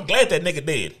 I'm glad that nigga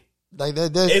dead. Like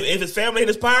that. If his family in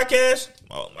his podcast,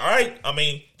 well, all right. I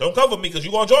mean, don't cover me because you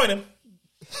going to join him.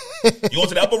 You going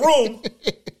to the upper room.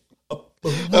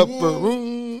 Upper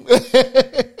room.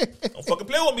 Don't fucking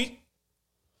play with me.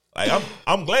 Like,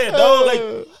 I'm glad, dog.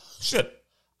 Like, shit.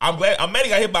 I'm glad. I'm mad he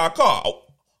got hit by a car.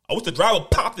 I wish the driver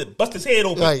popped it, bust his head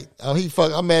open. Right. Oh, he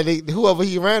fuck. I'm mad. Whoever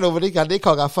he ran over, their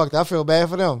car got fucked. I feel bad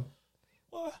for them.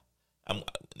 What?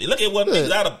 Look at what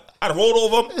niggas I'd have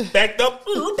rolled over him, backed up,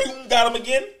 got him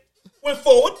again, went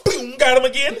forward, got him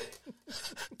again,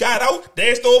 got out,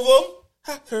 danced over him.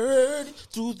 I heard it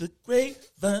through the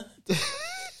grapevine.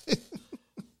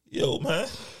 Yo, man.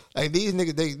 Like these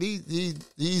niggas,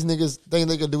 these niggas think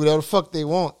they can do whatever the fuck they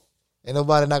want, and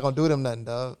nobody not gonna do them nothing,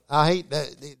 dog. I hate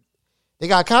that. They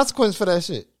got consequence for that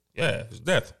shit. Yeah, it's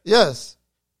death. Yes.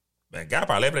 Man, God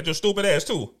probably laughing at your stupid ass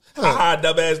too. Ha ha,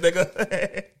 dumb ass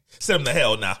nigga. Send him to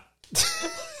hell now.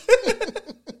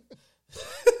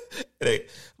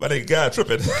 My nigga God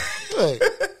tripping. Right.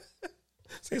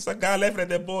 See some guy laughing at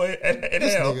that boy in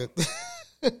hell.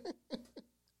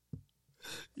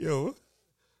 Yo.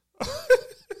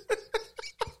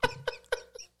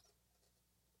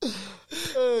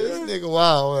 This nigga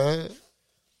wild, man.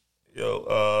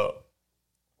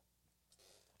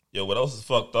 Yo, what else is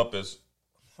fucked up is,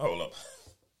 hold up.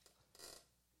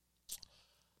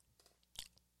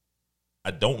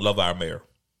 I don't love our mayor.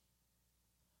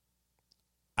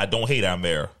 I don't hate our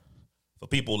mayor. For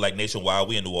people like nationwide,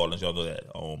 we in New Orleans, y'all know that.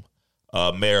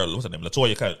 Mayor, what's her name?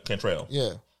 Latoya Cantrell.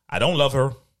 Yeah. I don't love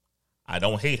her. I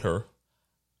don't hate her.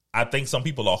 I think some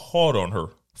people are hard on her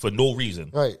for no reason.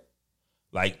 Right.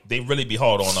 Like, they really be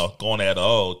hard on her, going at her,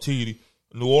 oh, Titty,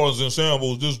 New Orleans and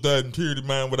Shambles, this, that, and Titty,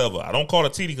 man, whatever. I don't call her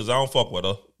Titty because I don't fuck with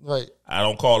her. Right. I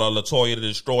don't call her Latoya the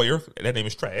Destroyer. That name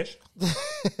is trash.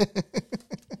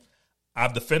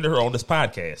 I've defended her on this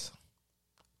podcast.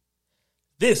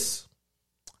 This,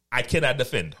 I cannot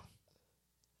defend.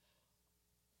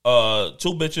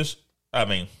 Two bitches,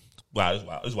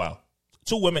 wow, it's wild.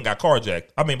 Two women got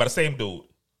carjacked. By the same dude.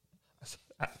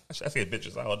 I said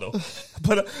bitches, I don't know.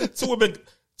 But two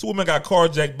women got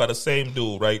carjacked by the same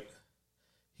dude, right?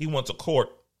 He went to court,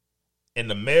 and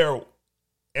the mayor,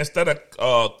 instead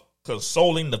of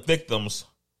consoling the victims,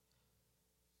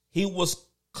 she was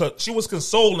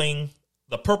consoling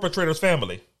the perpetrator's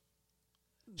family.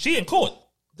 She in court.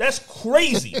 That's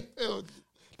crazy. Did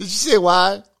you say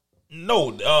why?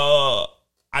 No,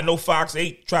 I know Fox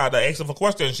 8 tried to ask her for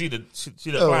questions. She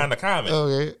declined the comment.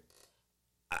 Okay.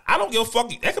 I don't give a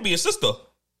fuck. That could be a sister.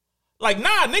 Like,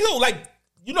 nah, nigga, like,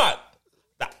 you know,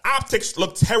 the optics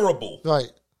look terrible.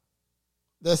 Right.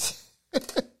 That's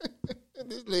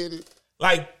this lady.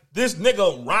 Like, this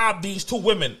nigga robbed these two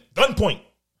women, gunpoint.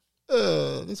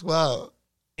 This wild.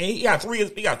 And he got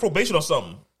probation or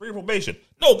something. 3 probation.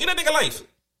 No, get that nigga life.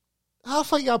 How the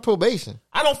fuck you got probation?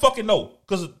 I don't fucking know.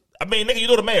 Because, nigga, you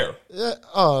know the mayor. Yeah.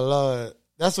 Oh, Lord.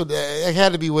 That's what, that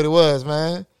had to be what it was,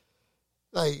 man.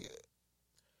 Like,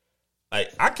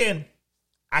 I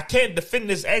can't defend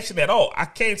this action at all. I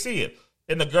can't see it.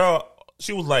 And the girl,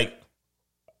 she was like,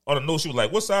 on the news, she was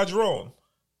like, what side you on?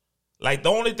 Like, the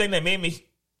only thing that made me,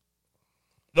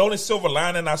 the only silver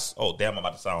lining oh, damn, I'm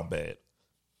about to sound bad.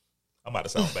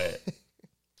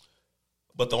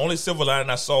 But the only silver lining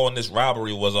I saw in this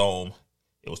robbery was,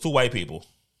 it was 2 white people.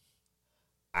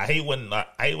 I hate when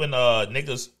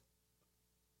niggas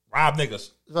rob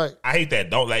niggas. Right. I hate that.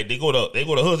 Don't they go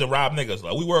to hoods and rob niggas.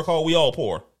 Like, we work hard, we all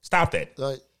poor. Stop that.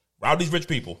 Right. Rob these rich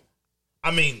people.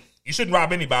 You shouldn't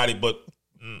rob anybody, but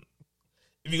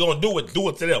if you're gonna do it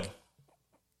to them.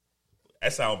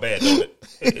 That sound bad, don't it?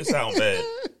 It sounds bad.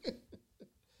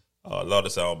 Oh Lord,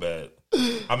 it sound bad.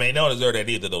 They don't deserve that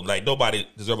either though. Like, nobody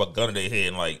deserve a gun in their head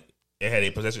and like and had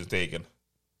their possessions taken.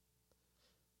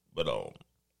 But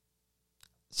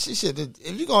she should,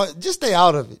 if you're gonna just stay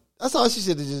out of it. That's all she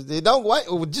should have just did.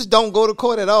 Don't go to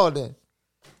court at all then.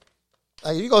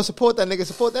 Like, if you gonna support that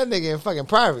nigga in fucking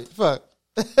private. Fuck.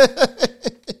 I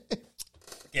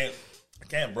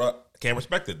can't, bro. I can't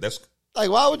respect it. That's like,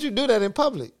 why would you do that in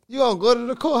public? You gonna go to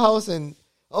the courthouse and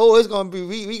it's gonna be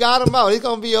we got him out. It's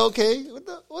gonna be okay.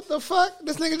 What the fuck?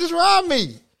 This nigga just robbed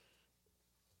me.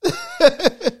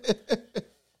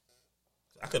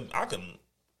 I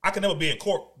can never be in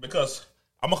court because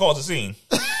I'm gonna cause a scene.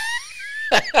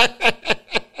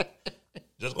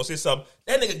 Just go say something.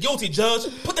 That nigga guilty, judge.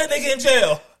 Put that nigga in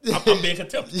jail. I'm being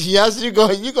contempt. Yes, you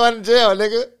going to jail,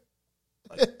 nigga.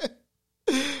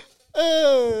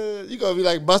 You gonna be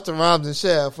like Busta Rhymes and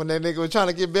Chef when that nigga was trying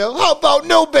to get bail. How about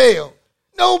no bail?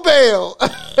 No bail.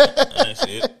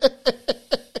 Shit.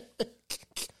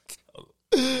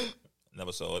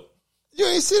 Never saw it. You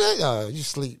ain't see that? Oh, you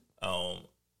sleep. I'll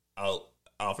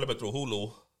flip it through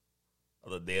Hulu the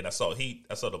other day, and I saw Heat.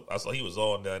 I saw he was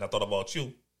on there, and I thought about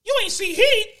you. You ain't see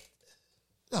Heat.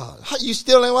 Oh, you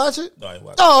still ain't watch it? No, I ain't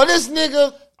watch it. Oh, this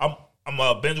nigga. I'm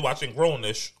binge watching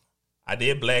Grownish. I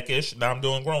did Blackish. Now I'm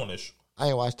doing Grownish. I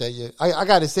ain't watched that yet. I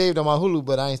got it saved on my Hulu,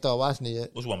 but I ain't started watching it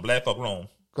yet. Which one, Black or Grown?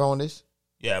 Grownish.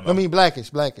 Yeah, man. I mean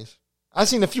Blackish. I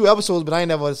seen a few episodes, but I ain't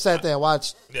never sat there and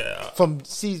watched. Yeah. From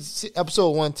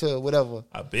episode 1 to whatever.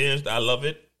 I binged. I love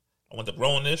it. I went to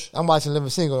Grownish. I'm watching Living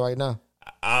Single right now.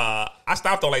 I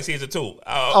stopped on like season 2.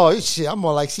 Oh shit! I'm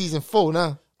on like season 4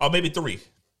 now. Or maybe 3.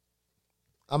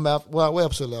 I'm at what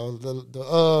episode?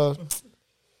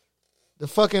 The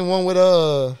fucking one with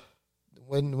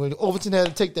when Overton had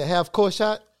to take the half court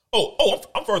shot.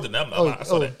 I'm further than that. I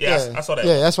saw that. Yeah, I saw that.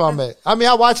 Yeah, that's where I'm at. I mean,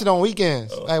 I watch it on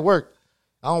weekends at work.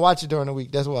 I don't watch it during the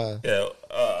week. That's why. Yeah,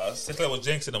 Sinclair was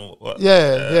jinxing them.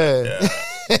 Yeah.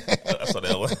 I saw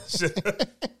that one.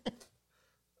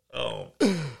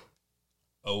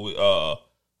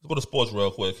 Let's go to sports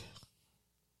real quick.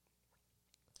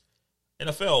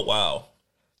 NFL, wow.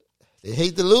 They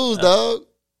hate to lose, dog.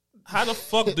 How the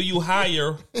fuck do you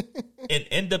hire an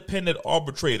independent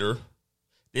arbitrator,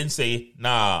 then say,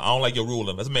 nah, I don't like your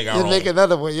ruling. Let's make our own. Make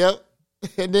another one, yep.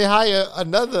 And they hire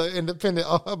another independent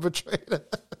arbitrator.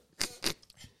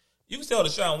 You can tell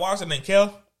Deshaun Watson didn't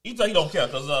care. You can tell he don't care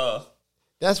because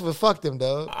that's what fucked him,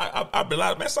 dog. I be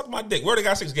like, man, suck my dick. Where they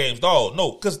got 6 games, dog?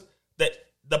 No, because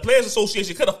the Players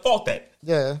Association could have fought that.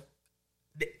 Yeah.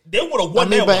 They would have won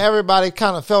that but one. everybody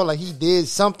kind of felt like he did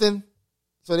something.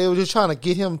 So they were just trying to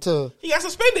get him to. He got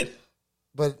suspended.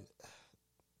 But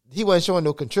he wasn't showing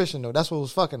no contrition, though. That's what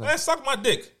was fucking him. Man, suck my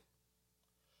dick.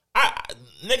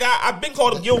 I've been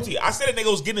called him guilty. I said that nigga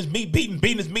was getting his meat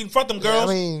beating his meat in front of them girls.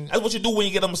 I mean, that's what you do when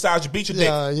you get a massage. You beat your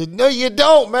dick. No, you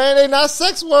don't, man. They not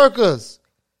sex workers.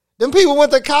 Them people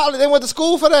went to college. They went to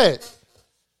school for that.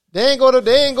 They ain't go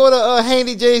to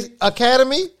Handy J's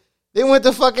Academy. They went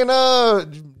to fucking I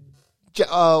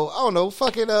don't know,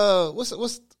 fucking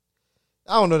what's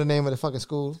I don't know the name of the fucking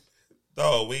school.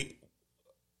 Dog,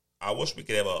 I wish we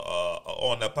could have a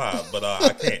on that pod, but I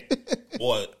can't.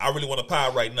 Boy, I really want a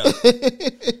pod right now.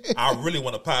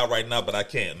 But I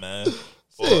can't, man.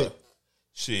 Boy,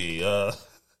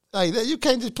 like you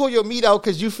can't just pull your meat out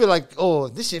because you feel like, oh,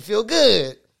 this shit feel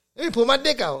good. Let me pull my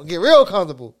dick out and get real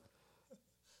comfortable.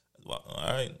 All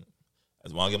right, I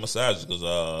just want to get massages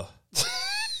because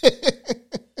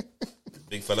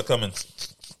big fella coming.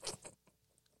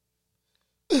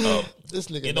 This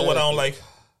nigga, you know what I don't like?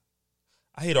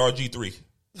 I hate RG3.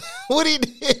 What he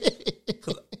did?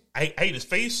 Cause I hate his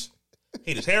face,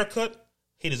 hate his haircut,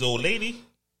 hate his old lady.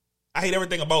 I hate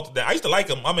everything about that. I used to like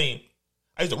him. I mean,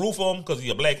 I used to root for him because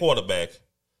he's a black quarterback.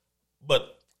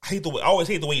 But I always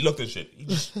hate the way he looked and shit. He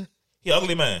an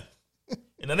ugly man.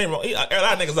 And that ain't wrong. A lot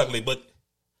of niggas ugly, but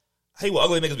I hate when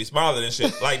ugly niggas be smiling and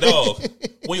shit. Like, dog,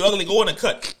 when you ugly, go in and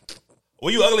cut.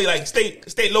 When you ugly, like,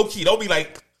 stay low key. Don't be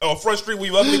like on Front Street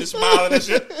when you ugly and smiling and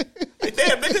shit. Like,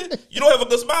 damn, nigga, you don't have a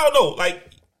good smile, no. Like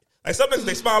some niggas,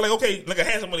 they smile like, okay, look at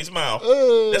handsome when he smiles.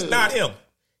 That's not him.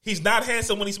 He's not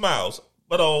handsome when he smiles.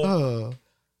 But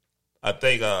I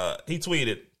think he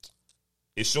tweeted,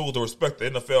 it shows the respect the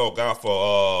NFL got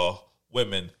for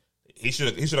women. He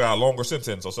should have got a longer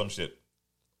sentence or some shit.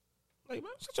 Like,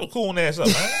 man, shut your cool ass up,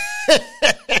 man.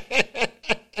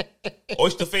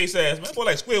 Oyster face ass, man. Boy,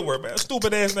 like Squidward, man.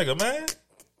 Stupid ass nigga, man.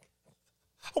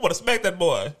 I want to smack that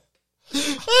boy.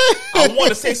 I want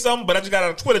to say something, but I just got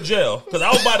out of Twitter jail because I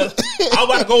was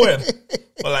about to go in,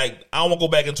 but like I don't want to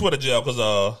go back in Twitter jail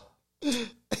because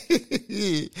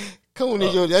Coon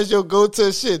is that's your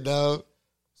go-to shit, dog.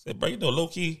 Say, bro, you know, low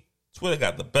key, Twitter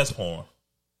got the best porn.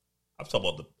 I'm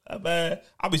talking about man.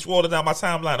 I'll be scrolling down my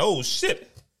timeline. Oh shit.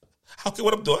 Okay,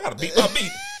 what I'm doing? I gotta beat my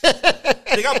beat.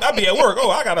 I be at work. Oh,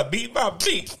 I gotta beat my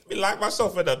beat. Be lock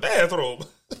myself in the bathroom.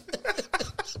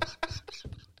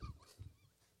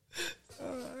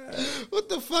 What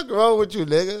the fuck wrong with you,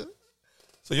 nigga?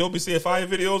 So you don't be seeing fire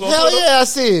videos on Hell Twitter? Yeah, I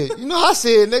see it. You know I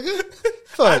see it, nigga.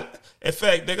 Fuck. In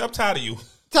fact, nigga, I'm tired of you.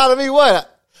 Tired of me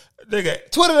what? Nigga.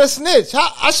 Twitter the snitch.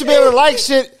 I should be able to like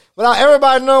shit without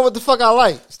everybody knowing what the fuck I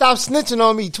like. Stop snitching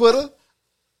on me, Twitter.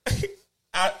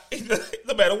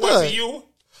 No matter what, see you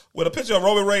with a picture of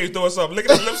Roman Reigns doing something. Look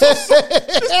at his lips.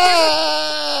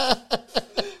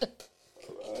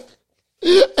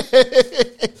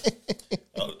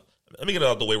 Let me get it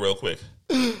out the way real quick.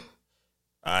 All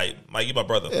right, Mike, you my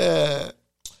brother. Yeah.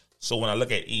 So when I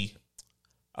look at E,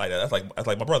 I like that. That's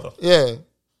like my brother. Yeah. When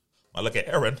I look at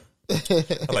Aaron,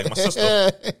 I like my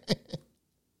sister.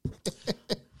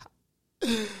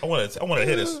 I want to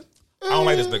hit this. I don't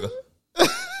like this nigga.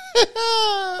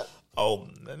 Oh,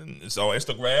 it's on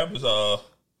Instagram. It's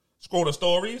scrolling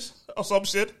stories or some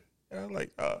shit. And I'm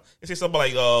like, it say something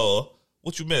like,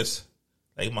 what you miss?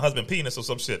 Like my husband penis or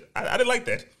some shit. I didn't like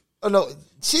that. Oh no,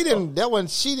 she didn't. That one,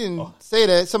 she didn't say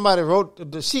that. Somebody wrote.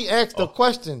 She asked a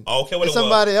question. Oh, okay, what it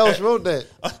somebody was. else wrote that.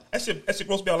 That shit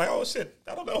grossed me out. Like, oh shit,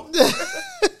 I don't know.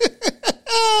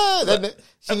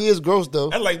 She is gross though.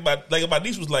 And like my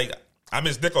niece was like, I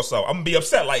miss dick or something. I'm gonna be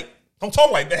upset. Like, don't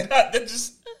talk like that. That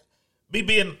just me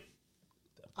being.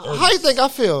 How you think I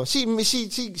feel? She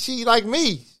like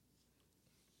me.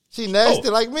 She nasty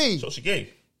like me. So she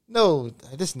gay. No,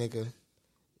 this nigga.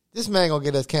 This man gonna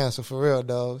get us canceled for real,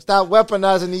 dog. Stop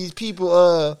weaponizing these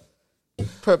people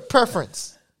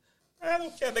preference. I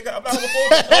don't care, nigga. I'm not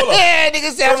homophobic.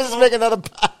 Nigga said I'm just making another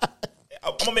pod.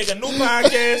 I'm gonna make a new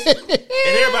podcast, and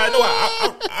everybody know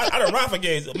I done ride for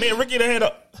gays. Me and Ricky had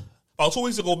about 2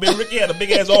 weeks ago. Me and Ricky had a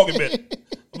big ass argument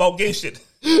about gay shit.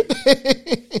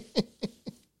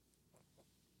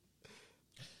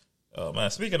 Man,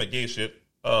 speaking of gay shit,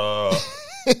 I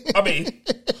mean,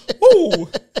 whoa,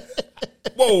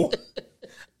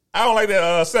 I don't like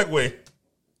that segue.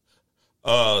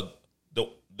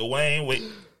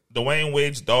 Dwayne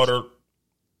Wade's daughter,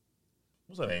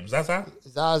 what's her name? Zaya.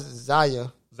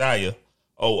 Zaya.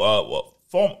 Oh,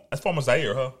 that's former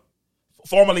Zaire, huh?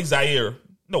 Formerly Zaire.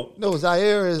 No,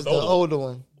 Zaire is the older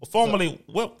one. Formerly,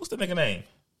 what's the nigga name?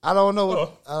 I don't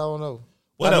know. I don't know.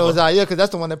 Whatever. I know Zaire because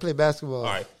that's the one that played basketball.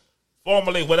 All right.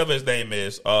 Formerly, whatever his name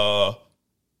is, I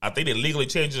think they legally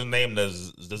changed his name to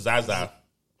Zaza.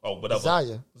 Oh, whatever.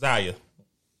 Zaya.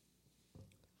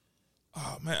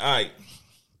 Oh, man. All right.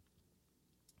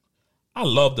 I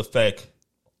love the fact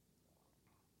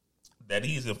that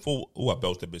he's in full. Oh, I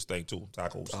belched that bitch thing too.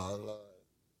 Tacos. Oh, Lord.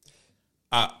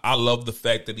 I love the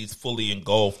fact that he's fully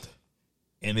engulfed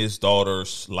in his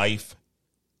daughter's life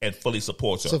and fully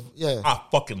supports her. So, yeah. I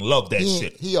fucking love that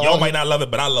shit. Y'all might not love it,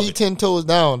 but I love it. He 10 toes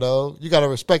down, dog. You got to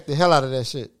respect the hell out of that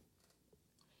shit.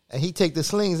 And he take the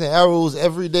slings and arrows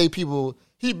every day. People,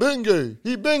 he been gay.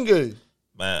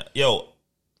 Man, yo,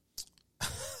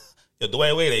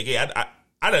 Dwayne Wade ain't gay.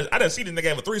 I done seen this nigga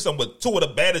have a threesome with two of the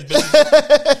baddest bitches.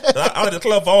 I was at the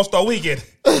club for All-Star Weekend.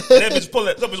 And that bitch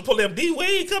pull him,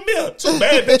 D-Wade, come here. Two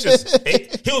bad bitches.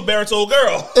 He was Barrett's old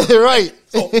girl. Right.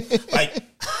 So, like,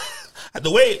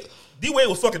 D-Wade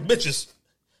was fucking bitches.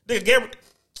 Nigga,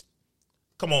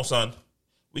 come on, son.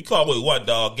 We call what we want,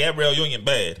 dog. Gabrielle Union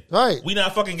bad. Right. We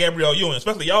not fucking Gabrielle Union,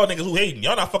 especially y'all niggas who hating.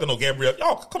 Y'all not fucking no Gabrielle.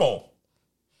 Y'all, come on.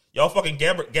 Y'all fucking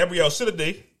Gabrielle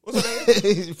Shitterday. What's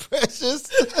her name? Precious.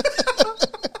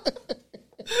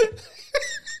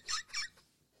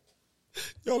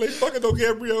 Y'all ain't fucking no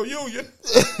Gabrielle Union.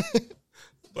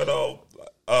 But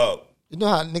you know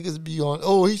how niggas be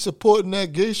on, he supporting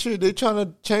that gay shit. They trying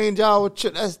to change our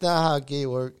shit. That's not how gay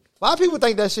work. Why people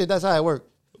think that shit, that's how it work?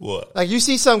 What? Like you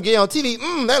see some gay on TV,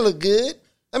 that look good.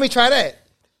 Let me try that.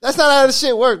 That's not how the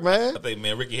shit work, man. I think,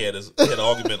 man, Ricky had an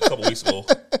argument a couple weeks ago.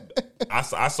 I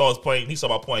saw his point, he saw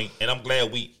my point, and I'm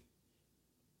glad we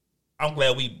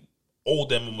old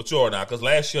them and mature now. Because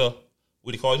last year,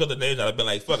 we'd call each other names, and I'd been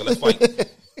like, fuck it, let's fight.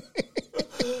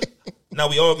 Now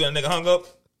we all getting a nigga hung up.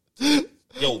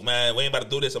 Yo, man, we ain't about to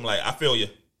do this. I'm like, I feel you.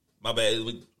 My bad.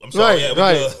 I'm sorry.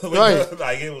 Right, right.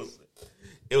 Like,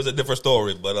 it was a different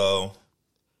story, but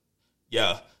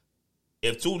yeah.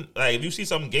 If you see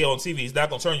something gay on TV, it's not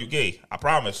gonna turn you gay. I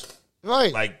promise.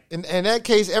 Right. Like in that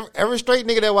case, every straight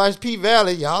nigga that watch P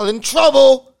Valley, y'all in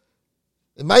trouble.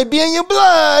 It might be in your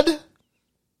blood.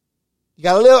 You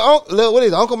got a little what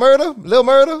is it, Uncle Murder? Lil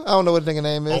Murder? I don't know what the nigga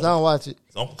name is. I don't watch it.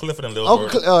 It's Uncle Clifford and Lil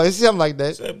Murder. It's something like that.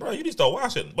 I said, bro, you need to start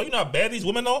watching. But you know how bad these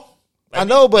women are? Like, I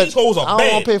know, but these hoes are I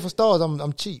don't want to pay for stars.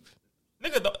 I'm cheap.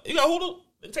 Nigga, you got Hulu?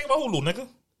 Take my Hulu, nigga.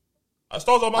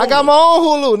 Stars on my Hulu. I got my own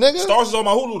Hulu, nigga. Stars is on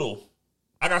my Hulu, though.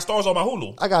 I got Stars on my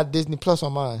Hulu. I got Disney Plus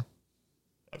on mine.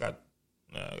 I got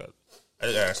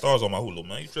Stars on my Hulu,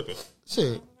 man. You tripping.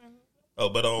 Shit. Oh,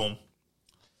 but I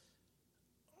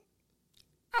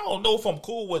don't know if I'm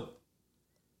cool with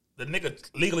the nigga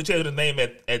legally changing his name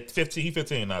at 15. He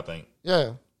 15, I think.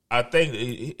 Yeah. I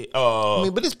think.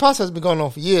 But this process has been going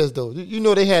on for years, though. You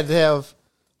know they had to have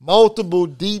multiple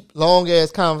deep,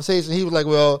 long-ass conversations. He was like,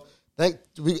 well,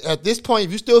 at this point,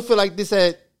 if you still feel like this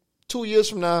at 2 years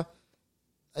from now,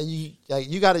 they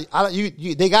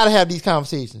gotta have these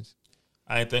conversations.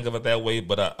 I ain't think of it that way,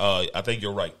 but I think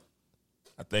you're right.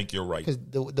 I think you're right. Because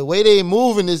the way they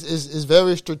moving is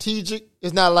very strategic.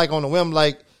 It's not like on a whim,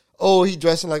 like, he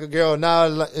dressing like a girl. Now,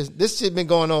 this shit been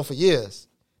going on for years.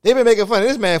 They've been making fun of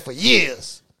this man for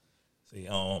years. See,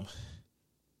 I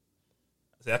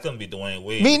couldn't be Dwayne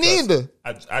Wade. Me neither.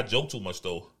 I joke too much,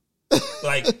 though.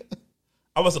 Like,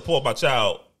 I would support my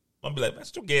child. I'm be like, man,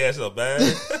 shut your gay ass up, man.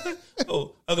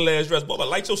 Ugly ass dress, boy. But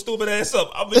light your stupid ass up.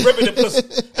 I'll be ripping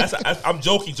it. I'm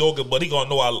joking, but he gonna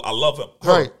know I love him.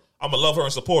 Right. I'm gonna love her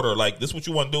and support her. Like, this is what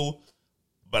you want to do.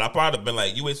 But I probably have been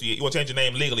like, you want to change your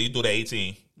name legally, you do that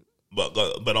 18. But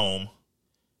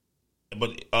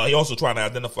he also trying to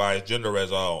identify his gender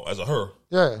as a her.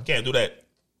 Yeah. Can't do that.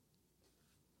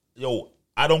 Yo,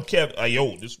 I don't care.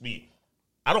 This me.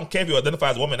 I don't care if you identify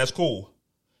as a woman. That's cool.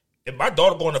 If my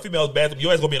daughter go in the female's bathroom,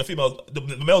 your ass gonna be in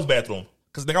the male's bathroom.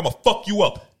 Cause nigga, I'm gonna fuck you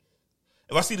up.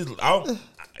 If I see this, you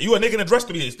a nigga in the dress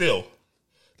to me still.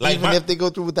 Like, even if they go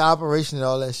through with the operation and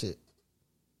all that shit.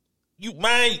 You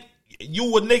a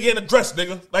nigga in the dress,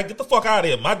 nigga. Like, get the fuck out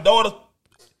of here. My daughter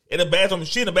in the bathroom,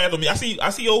 she in the bathroom. I see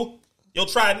yo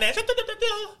try that.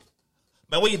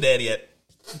 Man, where your daddy at?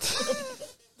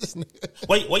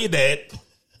 Where your dad?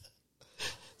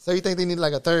 So you think they need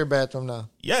like a third bathroom now?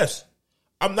 Yes.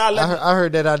 I'm not letting... I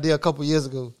heard that idea a couple years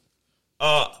ago.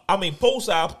 I mean,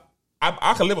 post-op,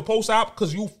 I can live a post-op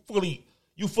because you fully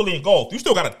engulfed. You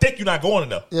still got a dick, you're not going in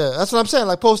there. Yeah, that's what I'm saying,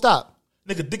 like post-op.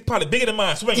 Nigga, dick probably bigger than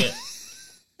mine, swinging.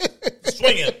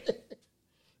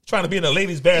 Trying to be in the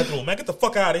ladies' bathroom. Man, get the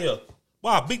fuck out of here.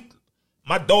 Wow,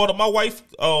 my daughter, my wife,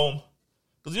 because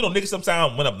you know, niggas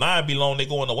sometimes when a mind be long, they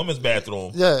go in the women's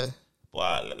bathroom. Yeah.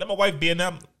 Boy, let my wife be in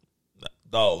there.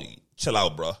 Dog, chill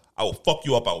out, bro. I will fuck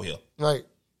you up out here. Right.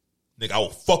 Nigga, I will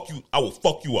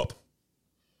fuck you up.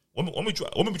 Women be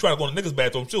trying to go in the niggas'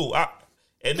 bathroom too. I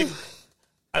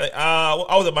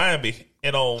was in Miami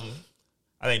and I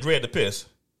think Dre had to piss.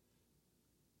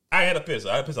 I had to piss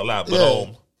a lot,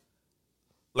 but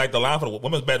like the line for the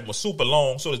women's bathroom was super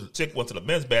long, so the chick went to the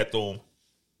men's bathroom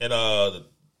and the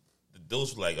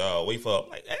dudes was like, wait for her.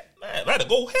 Like, man, I had to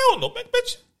go. Hell no,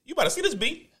 bitch. You better see this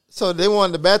beat. So they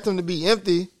wanted the bathroom to be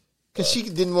empty because she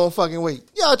didn't want to fucking wait.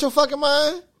 You out your fucking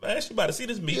mind? Man, she about to see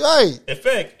this meat. Right. In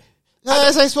fact, your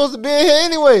ass ain't supposed to be in here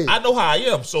anyway. I know how I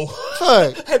am, so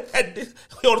Fuck.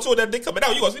 on the tour that dick coming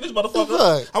out, you gonna see this motherfucker.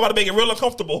 Fuck. I'm about to make it real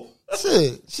uncomfortable.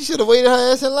 Shit. She should have waited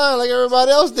her ass in line like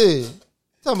everybody else did.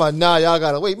 Talking about, nah, y'all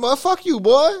gotta wait. Fuck you,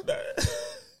 boy.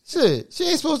 Shit. She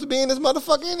ain't supposed to be in this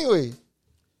motherfucker anyway.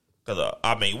 Cause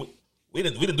I mean, we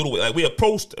didn't do it. Like, we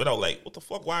approached and I was like, what the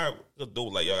fuck? Why the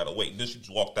dude like, y'all gotta wait? And then she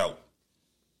just walked out.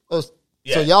 Oh,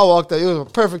 yeah. So y'all walked up. It was a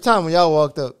perfect time when y'all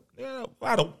walked up. Yeah,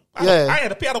 I had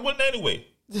to pay out a win anyway.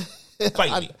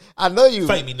 Fight me. I know you.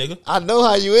 Fight me, nigga. I know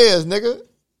how you is, nigga.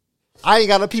 I ain't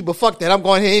got no people. Fuck that. I'm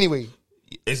going here anyway.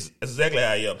 It's exactly how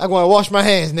I am. I'm going to wash my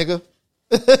hands, nigga.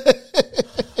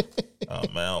 Oh,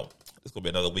 man. It's going to be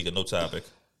another week of no topic.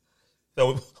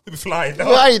 So we be flying, dog.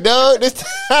 Right, dog. This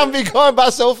time be going by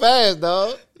so fast,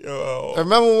 dog. Yo.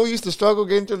 Remember when we used to struggle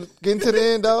getting to the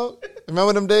end, dog?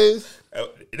 Remember them days?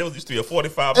 It was used to be a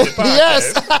 45-minute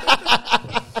podcast.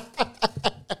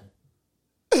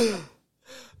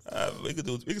 Yes. We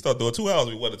can start doing 2 hours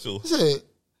if we wanted to. Shit.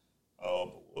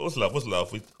 What's left? We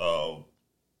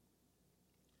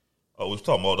was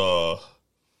talking about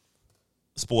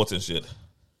sports and shit.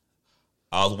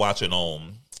 I was watching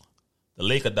the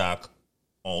Laker doc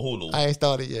on Hulu. I ain't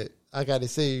started yet. I got it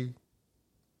saved.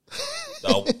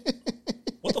 What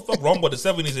the fuck wrong with the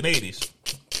 70s and 80s?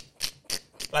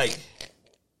 Like,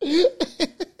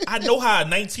 I know how a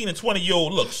 19 and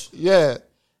 20-year-old looks. Yeah.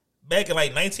 Back in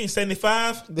like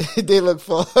 1975, they look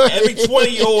for every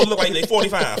 20-year-old look like they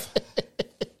 45.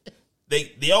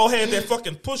 They all had their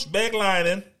fucking pushback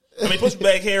lining.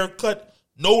 Pushback haircut,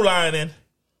 no lining,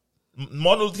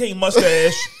 Martin Luther King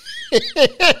mustache.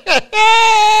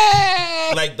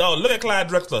 Like, dog, look at Clyde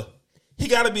Drexler. He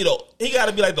gotta be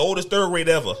like the oldest third grade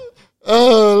ever.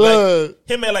 Oh, Lord. Like,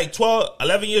 him at like 12,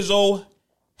 11 years old,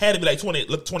 had to be like 20,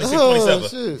 look 26, 27.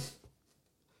 Shit.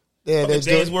 Yeah, that's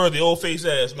James Worthy, old face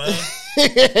ass, man.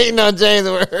 Ain't no James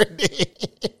Worthy.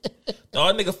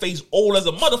 Dog, that nigga face old as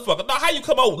a motherfucker. Now, how you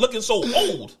come out looking so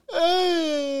old?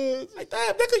 Like,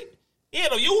 damn, nigga, he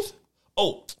ain't no youth.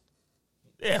 Oh,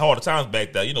 yeah, hard times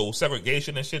back there. You know,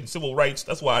 segregation and shit and civil rights.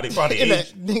 That's why they probably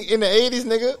aged. In the 80s,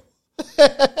 nigga.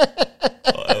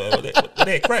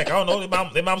 They had crack. I don't know.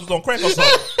 Their moms was on crack or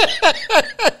something.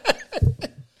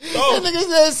 That nigga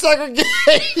said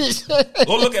segregation.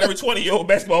 Go look at every 20-year-old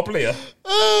basketball player.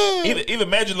 Even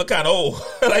Magic look kind of old.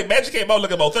 Like, Magic came out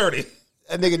looking about 30.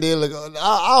 That nigga did look old.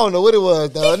 I don't know what it was,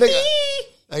 though. Nigga,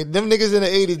 like, them niggas in the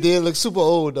 80s did look super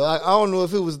old, though. I don't know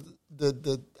if it was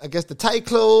I guess the tight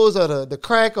clothes or the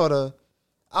crack or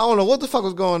I don't know what the fuck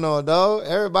was going on, dog.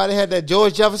 Everybody had that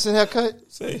George Jefferson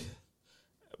haircut. See,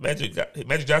 Magic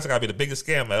Johnson got to be the biggest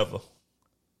scammer ever.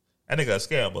 That nigga a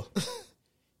scammer.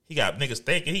 He got niggas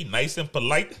thinking he nice and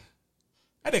polite.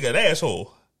 That nigga an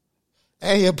asshole.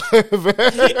 And he a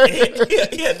pervert.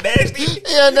 He a nasty.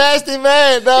 He a nasty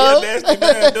man, dog. He a nasty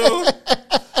man, dude.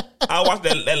 I watched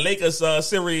that Lakers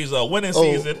series winning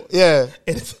season. Yeah.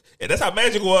 And that's how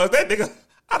Magic was. That nigga,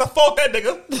 I'd have fought that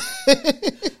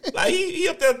nigga. Like, he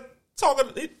up there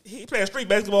talking, he playing street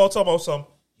basketball, talking about some,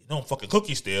 you know, I'm fucking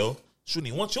cookie still.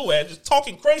 Shouldn't he want your ass? Just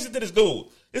talking crazy to this dude.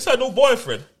 It's her new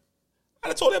boyfriend. I'd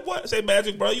have told that boy, say,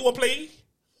 Magic, bro, you want to play?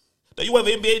 Do you ever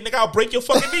NBA, nigga? I'll break your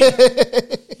fucking knee.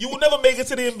 You will never make it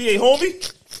to the NBA,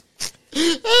 homie.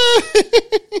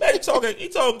 Man, he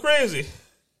talking crazy.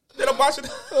 Then I'm watching.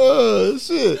 Oh,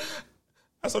 shit.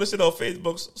 I saw this shit on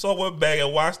Facebook, so I went back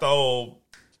and watched the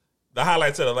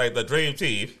highlights of the Dream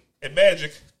Team and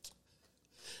Magic.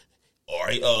 All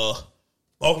right,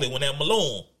 Barkley went at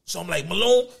Malone. So I'm like,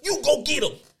 Malone, you go get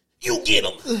him. You get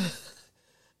him.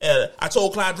 And I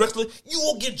told Clyde Drexler, you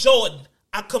will get Jordan.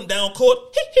 I come down court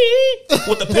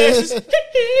with the passes.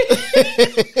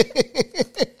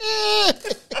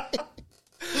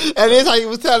 And that's how you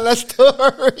was telling that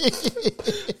story.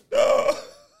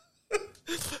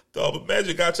 No, but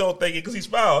Magic got y'all thinking because he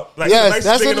smiled. Like, yes, the that's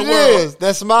nicest what thing in it the world. is.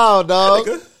 That smile, dog.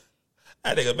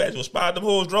 That nigga Magic was smiling them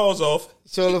hoes' drawers off.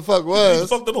 Sure the fuck He was.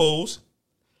 fucked them hoes.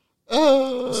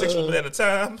 6 women at a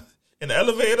time. In the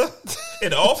elevator. In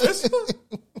the office.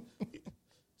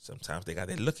 Sometimes they got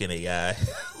that look in their eye.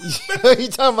 You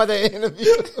talking about that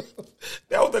interview?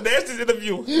 That was the nastiest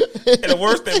interview. And the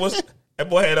worst thing was that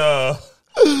boy had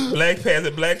black pants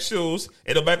and black shoes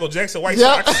and the Michael Jackson white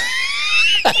socks.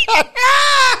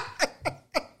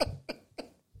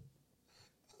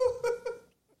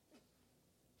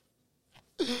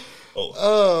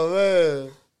 Oh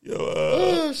man. Yo,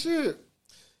 oh shit.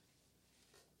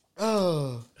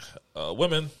 Oh.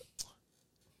 Women,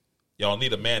 y'all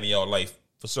need a man in y'all life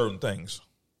for certain things.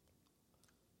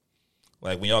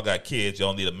 Like when y'all got kids,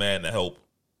 y'all need a man to help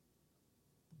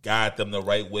guide them the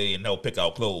right way and help pick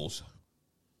out clothes.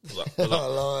 Oh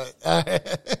Lord.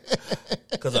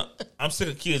 Because I'm sick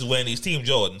of kids wearing these Team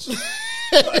Jordans.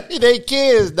 They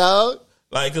kids, dog.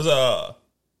 Like, because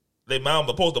they mom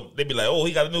supposed to, they be like, oh,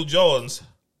 he got a new Jordans.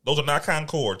 Those are not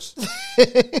Concords.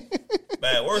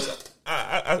 Man, worse.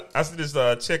 I see this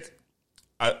chick.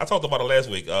 I talked about it last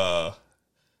week.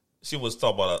 She was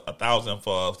talking about 1,000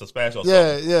 for the special.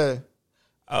 Yeah.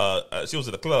 She was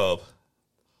at a club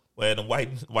wearing the white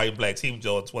and black Team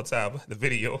Jordans one time. The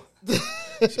video,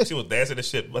 she was dancing and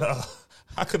shit, but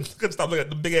I couldn't stop looking at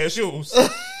the big ass shoes.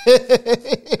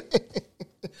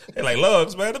 They like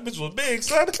lugs, man. That bitch was big,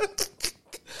 son.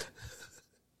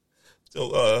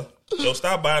 So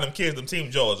stop buying them kids them Team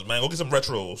Jordans, man. Go get some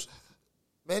retros.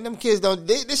 Man, them kids don't.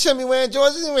 They shouldn't be wearing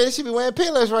Jordans anyway. They should be wearing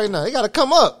Payless right now. They got to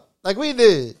come up like we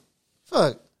did.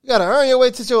 Fuck, you got to earn your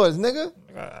way to Jordans, nigga.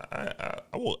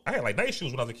 I had like nice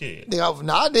shoes when I was a kid. No,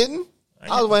 I didn't.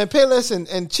 I was wearing Payless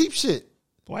and cheap shit.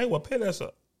 Why you wear Payless?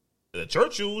 The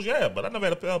church shoes, yeah, but I never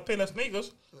had a Payless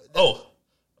sneakers. Oh,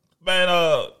 man,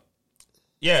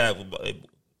 yeah.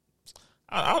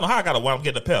 I don't know how I got to wind up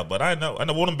getting a pair, but I know one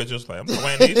of them bitches. Like, I'm not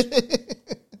wearing these.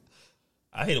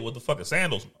 I hate it with the fucking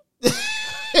sandals.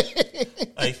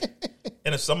 Like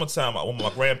in the summertime, I went to my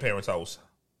grandparents' house,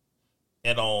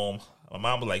 and my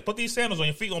mom was like, "Put these sandals on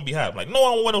your feet, gonna be hot." I'm like, no,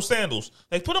 I don't wear no sandals.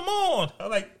 Like, put them on. I'm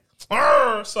like,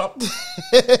 so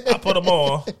I put them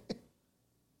on.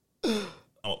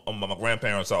 On my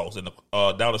grandparents' house, and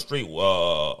down the street,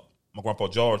 my grandpa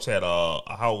George had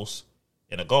a house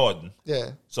in a garden.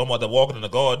 Yeah. So I'm out there walking in the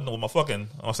garden with my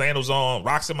sandals on,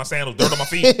 rocks in my sandals, dirt on my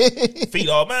feet,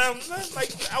 all man.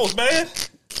 Like, I was mad.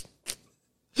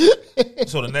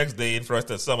 So the next day, in the rest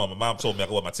of the summer, my mom told me I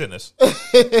could wear my tennis.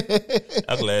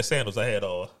 Ugly ass sandals I had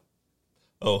on.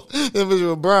 Oh. Them bitches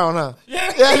were brown, huh?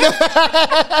 Yeah.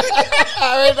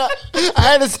 I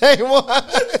had the same one.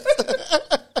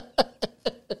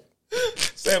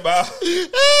 Say, Mom,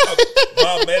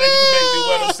 man, you make me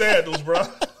wear them sandals, bro.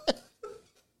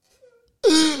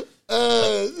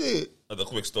 Another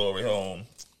quick story.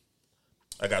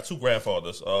 I got two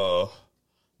grandfathers.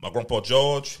 My grandpa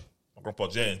George, my grandpa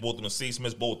James, both of them deceased.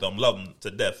 Both of them love them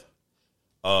to death.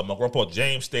 My grandpa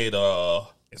James stayed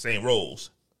in St.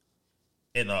 Rose,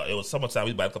 and it was summertime.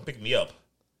 He was about to come pick me up.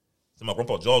 So my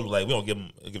grandpa George was like, "We don't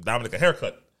give Dominic a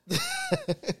haircut."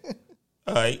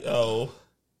 All right.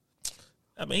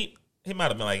 I mean, he might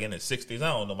have been like in his 60s.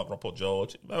 I don't know my grandpa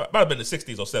George. Might have been in the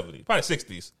 60s or 70s. Probably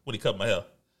 60s when he cut my hair.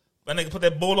 That nigga put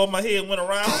that bowl on my head and went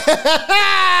around.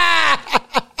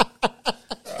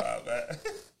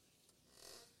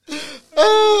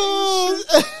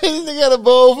 This nigga got a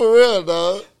bowl for real,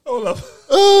 dog. Hold up.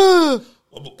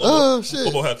 Shit.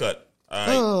 Bobo haircut. All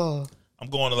right. I'm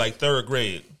going to like third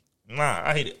grade. Nah,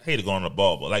 I hated going to the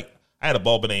barber. Like, I had a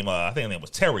barber named, I think his name was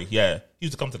Terry. Yeah. He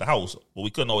used to come to the house, but we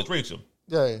couldn't always reach him.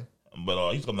 Yeah. But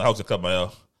he used to come to the house to cut my hair.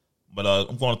 But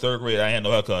I'm going to third grade. I ain't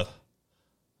no haircut.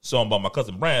 So I'm by my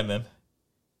cousin Brandon.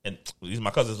 and these are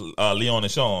my cousins, Leon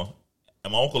and Sean.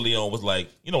 And my uncle Leon was like,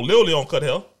 Lil Leon cut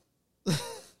hair.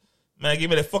 Man, give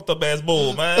me that fucked up ass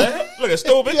bowl, man. Look at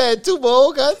stupid. Yeah, 2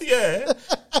 bowls, guys. Yeah.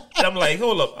 And I'm like,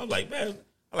 hold up. I'm like, man,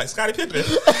 I like Scottie Pippen.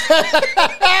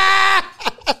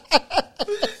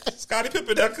 Scottie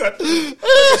Pippen that cut.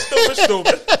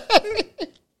 Stupid.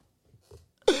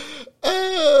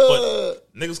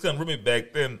 But niggas couldn't rip me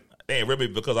back then. They ain't rip me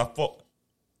because I fought.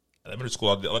 In middle school,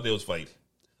 all I did was fight.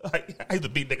 I used to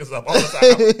beat niggas up all the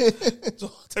time.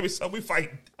 So tell me something, we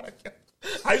fight.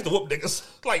 I used to whoop niggas.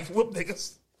 Like, whoop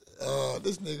niggas. Oh,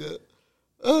 this nigga.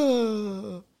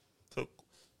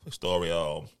 Quick story.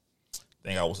 I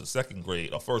think I was in second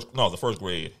grade, the first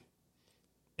grade.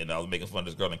 And I was making fun of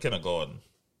this girl in kindergarten.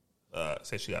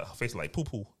 Said she got her face like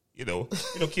poo-poo. You know,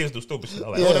 kids do stupid shit. I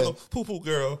was like, oh, that's a poo-poo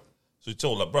girl. So she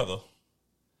told her brother.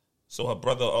 So her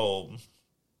brother,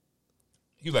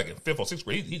 he was like in 5th or 6th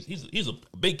grade. He's a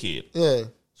big kid. Yeah.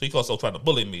 So he also trying to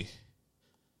bully me.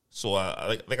 So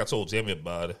I think I told Jamie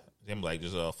about it. Jamie like,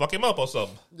 just fuck him up or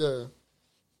something. Yeah.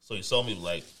 So he saw me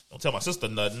like, don't tell my sister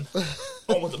nothing.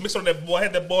 I want to mix on that boy. I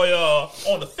had that boy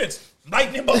on the fence,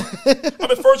 lighting him up.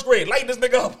 I'm in 1st grade, lighting this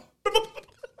nigga up.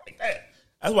 Like that.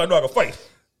 That's why I know how to fight.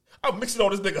 I'm mixing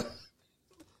on this nigga.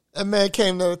 That man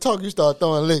came there to talk. You start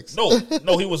throwing licks. No,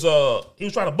 he was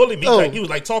trying to bully me. Oh. Like, he was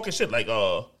like talking shit like,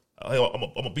 hey, I'm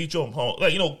gonna beat you.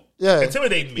 Like,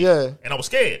 intimidating me. Yeah. And I was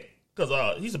scared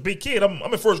because he's a big kid. I'm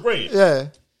in 1st grade. Yeah.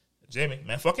 Jamie,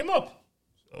 man, fuck him up.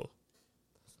 So,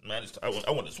 man, I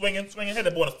went to swinging, had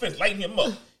that boy on the fence, lighting him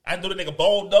up. I know the nigga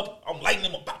balled up. I'm lighting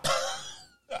him up.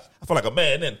 I felt like a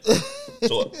man then.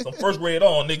 So from 1st grade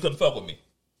on, they couldn't fuck with me.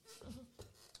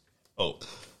 Oh,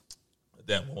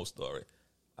 damn whole story.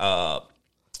 I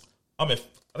think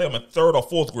I'm in 3rd or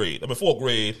 4th grade. I'm in 4th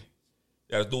grade.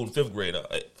 Got a dude in 5th grade.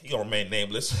 He gonna remain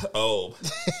nameless. Oh,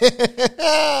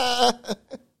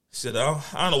 said I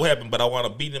don't know what happened, but I want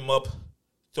to beat him up,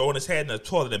 throwing his hat in the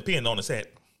toilet and peeing on his hat.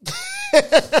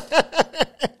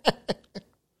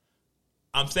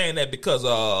 I'm saying that because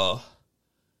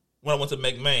when I went to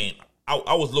McMain,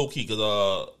 I was low key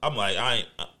because I'm like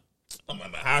I'm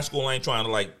in high school. I ain't trying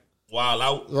to like wild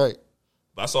out. Right.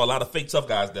 But I saw a lot of fake tough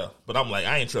guys there. But I'm like,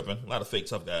 I ain't tripping. A lot of fake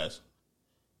tough guys.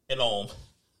 And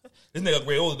this nigga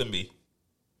way older than me.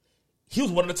 He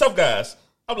was one of the tough guys.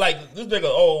 I'm like, this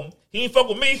nigga, he ain't fuck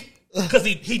with me because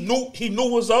he knew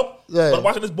what's up. Yeah. But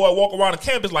watching this boy walk around the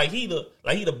campus like he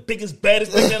the biggest,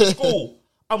 baddest nigga in the school.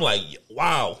 I'm like,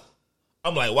 wow.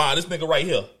 This nigga right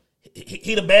here.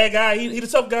 He the bad guy. He the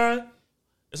tough guy.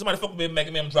 If somebody fuck with me and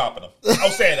making me, I'm dropping him.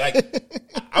 I'm saying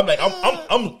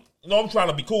I'm trying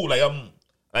to be cool.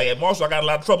 Like at Marshall, I got a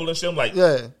lot of trouble and shit. I'm like,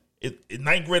 Yeah. In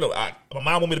 9th grade, my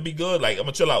mom want me to be good. Like, I'm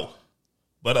gonna chill out.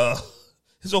 But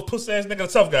this old pussy ass nigga, a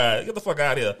tough guy. Get the fuck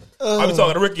out of here. I be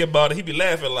talking to Ricky about it. He be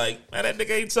laughing like, man, that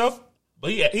nigga ain't tough. But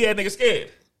he had niggas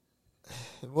scared.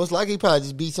 Most likely, he probably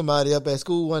just beat somebody up at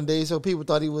school one day, so people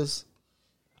thought he was.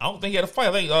 I don't think he had a fight.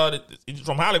 I think he was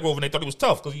from Hollygrove and they thought he was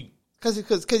tough because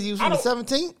he was from the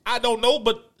 17th. I don't know,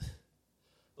 but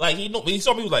like he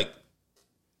saw me, he was like.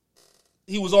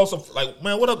 He was also like,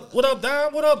 man, what up,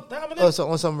 Dom? What up, Dominic? Oh, so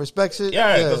on some respect shit?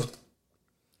 Yeah.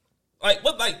 Like,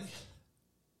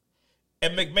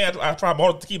 at McMahon, I tried my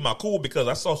hardest to keep my cool because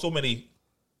I saw so many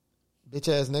bitch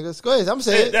ass niggas. Go ahead, I'm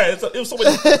saying. Yeah, it was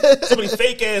so many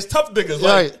fake ass tough niggas.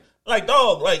 Like,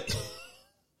 dog, like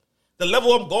the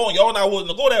level I'm going, y'all not willing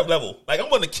to go that level. Like, I'm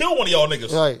going to kill one of y'all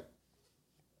niggas. Right.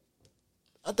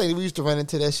 I think we used to run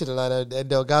into that shit a lot at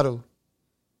Delgado.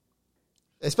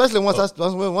 Especially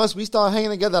once we started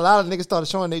hanging together, a lot of niggas started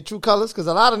showing their true colors because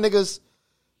a lot of niggas,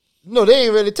 they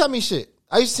ain't really tell me shit.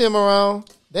 I used to see them around.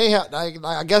 They ain't have,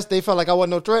 I guess they felt like I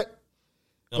wasn't no threat.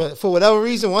 No. But for whatever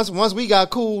reason, once we got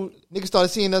cool, niggas started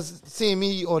seeing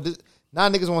me, or now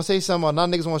niggas want to say something, or now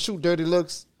niggas want to shoot dirty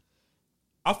looks.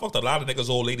 I fucked a lot of niggas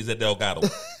old ladies at Delgado.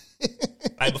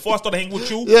 Like before I started hanging with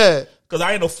you, yeah, because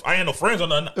I ain't no friends or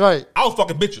nothing. Right, I was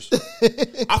fucking bitches.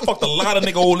 I fucked a lot of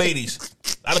nigga old ladies.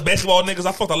 A lot of basketball niggas.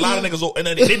 I fucked a lot of niggas old, and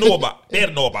then they know about. They had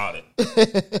to know about it.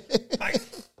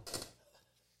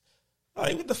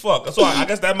 Like what the fuck? So I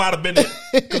guess that might have been it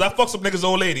because I fucked some niggas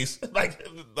old ladies. Like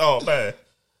oh man,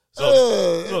 so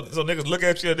niggas look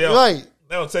at you and they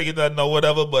don't tell you nothing or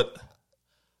whatever. But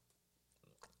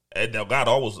at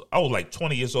Delgado, I was like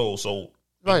 20 years old, so.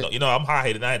 Right. I'm high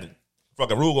headed. I had to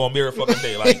fucking Rugal on me every fucking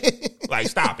day. Like,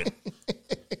 stop it.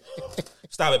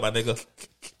 Stop it, my nigga.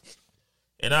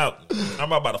 And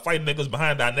I'm about to fight niggas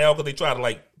behind Donnell because they try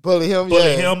to bully him.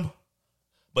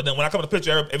 But then when I come to the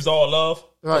picture, it was all love.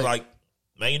 Right. I was like,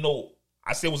 man,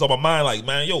 I said what's on my mind. Like,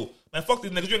 man, fuck these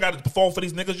niggas. You ain't got to perform for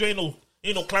these niggas. You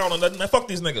ain't no clown or nothing. Man, fuck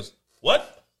these niggas.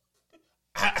 What?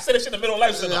 I said that shit in the middle of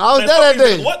life. Center. I was there that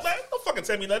day. Niggas. What, man? Don't fucking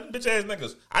tell me nothing, bitch ass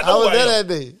niggas. I was there that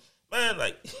day. Man,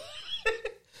 like,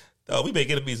 no, we make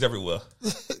enemies everywhere.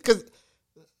 Because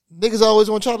niggas always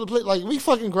want to try to play. Like, we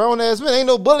fucking grown ass men. Ain't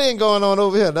no bullying going on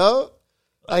over here, dog.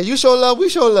 Like, you show love, we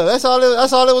show love. That's all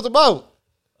it was about.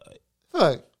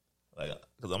 Fuck. Like,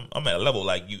 because I'm at a level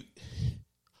like you.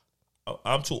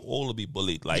 I'm too old to be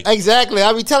bullied. Like, exactly.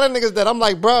 I be telling niggas that. I'm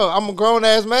like, bro, I'm a grown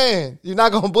ass man. You're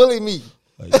not gonna bully me.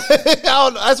 Like,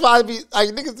 that's why I be like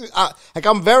niggas.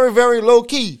 I'm very, very low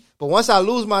key. But once I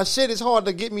lose my shit, it's hard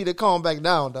to get me to calm back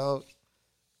down, dog.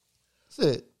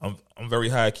 That's it. I'm very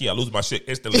high key. I lose my shit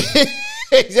instantly.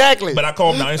 Exactly. But I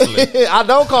calm down instantly. I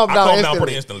don't calm down. I calm down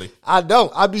pretty instantly. I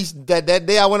don't. I be that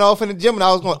day I went off in the gym and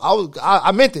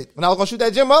I meant it. When I was gonna shoot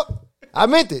that gym up, I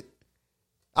meant it.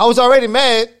 I was already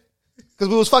mad because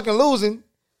we was fucking losing,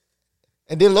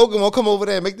 and then Logan won't come over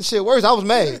there and make the shit worse. I was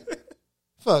mad.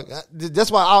 Fuck.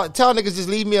 That's why I tell niggas just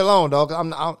leave me alone, dog.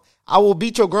 I will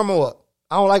beat your grandma up.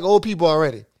 I don't like old people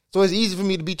already, so it's easy for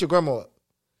me to beat your grandma up.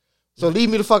 So leave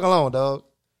me the fuck alone, dog.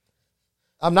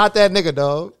 I'm not that nigga,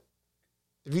 dog.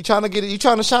 If you trying to get it, you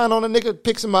trying to shine on a nigga,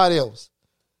 pick somebody else.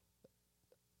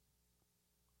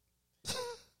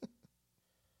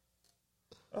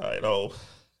 All right, you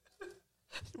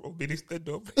won't be this thing,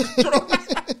 though.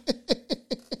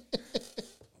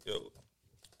 Yo,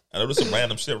 I know this is some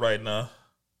random shit right now,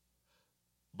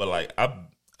 but like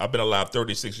I've been alive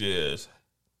 36 years,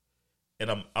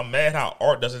 and I'm mad how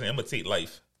art doesn't imitate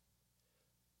life.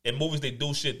 In movies, they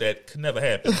do shit that could never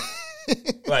happen.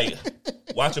 Like,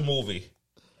 watch a movie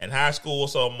in high school or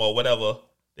something or whatever.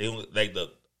 They like the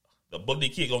bully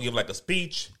kid gonna give like a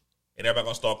speech, and everybody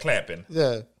gonna start clapping.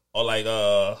 Yeah. Or like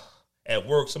at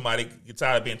work, somebody gets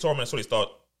tired of being tormented, so they start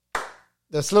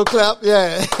the slow clap.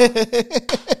 Yeah. and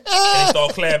they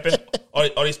start clapping, or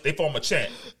they form a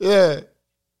chant. Yeah.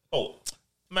 Oh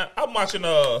man, I'm watching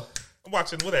what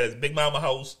that is, Big Mama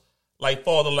House, like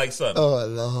father like son. Oh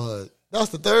Lord. That's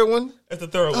the third one? That's the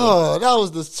third one. Oh, that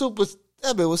was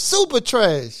that bit was super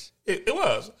trash. It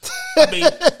was. I mean,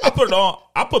 I put it on.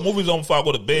 I put movies on before I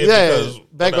go to bed. Yeah, because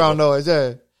background noise,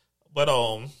 yeah. But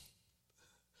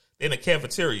in the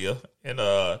cafeteria, and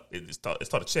it started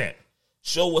to chant,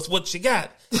 "Show us what you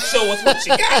got. Show us what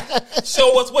you got.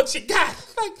 Show us what you got."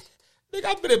 Like, nigga,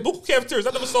 I've been at buku cafeterias.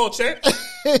 I never saw a chant.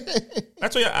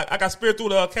 That's why I got speared through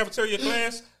the cafeteria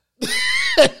glass.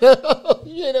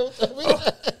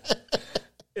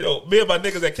 You know, me and my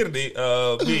niggas at Kennedy,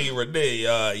 me, Renee,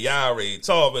 Yari,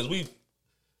 Thomas, we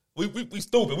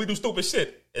stupid. We do stupid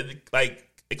shit. And like,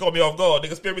 they caught me off guard.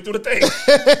 Niggas speared me through the thing.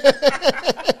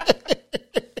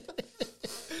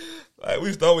 Like, we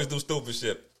used to always do stupid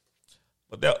shit.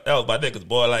 But that was my niggas,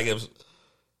 boy. Like, it was,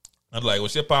 I'm like, when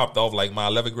shit popped off, like my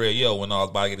 11th grade year when I was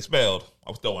about to get expelled, I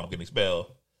was still when I'm getting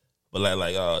expelled. But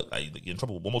like you get in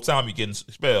trouble one more time, you getting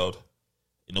expelled.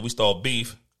 You know, we start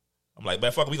beef. I'm like,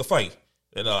 man, fuck it, we can fight.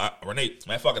 And Renee,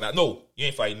 man, fuck it, no, you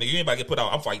ain't fighting, nigga. You ain't about to get put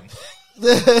out. I'm fighting.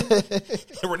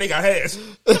 Renee got hands.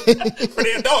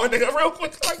 Renee a dog, nigga, real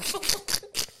quick. Like,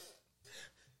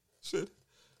 shit.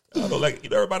 I don't know, like, you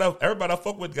know, everybody I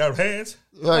fuck with got hands.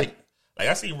 Right. Like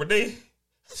I see Renee,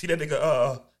 see that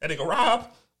nigga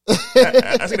Rob.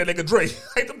 I see that nigga Dre.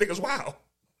 Like, them niggas wild.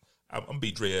 I'm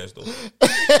beat Dre ass though.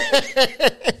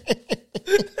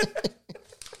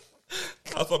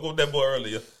 I was fucking with that boy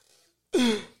earlier.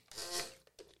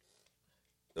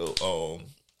 So,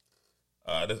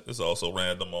 this is also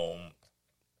random. I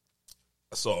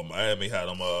saw in Miami how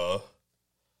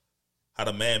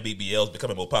the man BBLs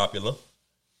becoming more popular.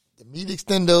 The meat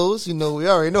extendos, you know, we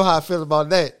already know how I feel about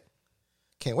that.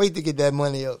 Can't wait to get that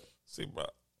money up. See, bro,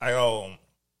 I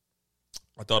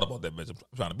thought about that bitch. I'm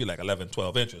trying to be like 11,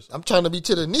 12 inches. I'm trying to be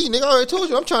to the knee, nigga. I already told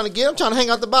you. I'm trying to hang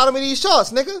out the bottom of these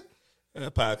shorts, nigga.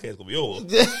 That podcast gonna be over.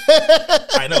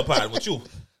 I ain't never potted with you.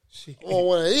 On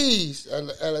one of these, and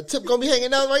the tip gonna be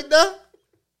hanging out right there.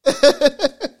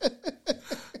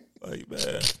 Like,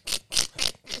 man,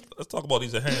 let's talk about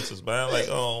these enhancers, man. Like,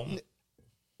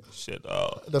 shit,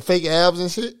 the fake abs and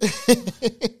shit.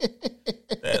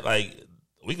 That, like,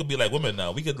 we could be like women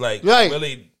now. We could like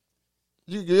really.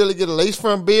 You can really get a lace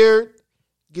front beard,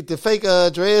 get the fake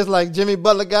dreads like Jimmy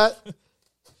Butler got.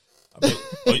 I mean,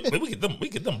 we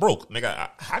get them broke, nigga.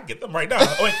 I get them right now.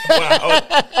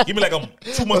 Give me like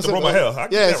 2 months to grow my hair.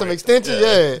 Yeah, some extensions.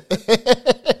 Yeah.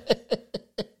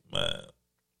 Man.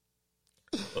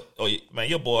 Man,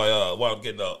 your boy wound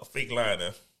getting a fake line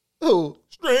in. Who?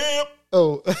 Shrimp.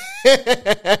 Oh.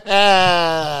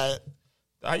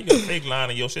 How you get a fake line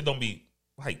and your shit don't be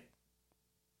like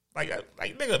nigga?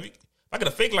 If I get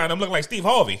a fake line, I'm looking like Steve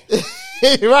Harvey.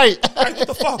 Right. Like, what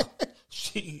the fuck?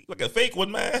 She like a fake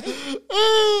one, man.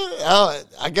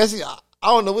 I guess I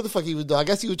don't know what the fuck he was doing. I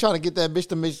guess he was trying to get that bitch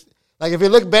to make, like, if it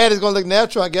look bad, it's gonna look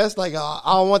natural. I guess, like, I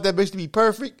don't want that bitch to be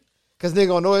perfect because they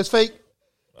gonna know it's fake.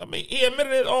 I mean, he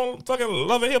admitted it on fucking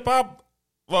Love and Hip Hop,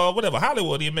 whatever,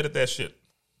 Hollywood. He admitted that shit.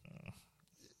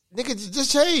 Niggas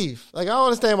just shave. Like, I don't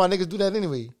understand why niggas do that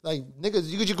anyway. Like, niggas,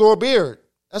 you could just grow a beard.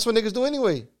 That's what niggas do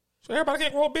anyway. So everybody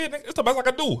can't grow a beard, nigga. It's the best I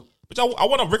can do. But I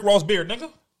want a Rick Ross beard,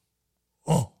 nigga.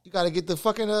 You gotta get the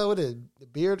fucking what is it? The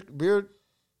beard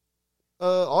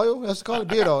oil? That's called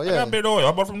beard oil. Yeah, I got beard oil.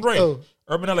 I bought it from Dre. Oh.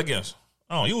 Urban Elegance.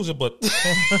 I don't use it, but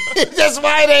that's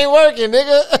why it ain't working,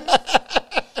 nigga.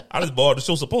 I just bought it to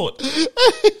show support.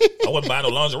 I wasn't buying no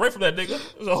lingerie from that nigga.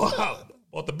 So I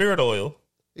bought the beard oil.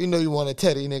 You know you want a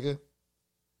Teddy, nigga.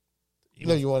 You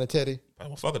know you want a Teddy. I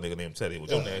don't fuck a nigga named Teddy.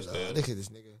 What's your name? Look at this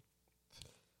nigga.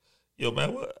 Yo,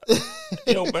 man, what?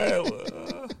 Yo, man,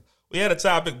 we had a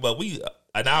topic, but we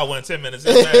an hour and 10 minutes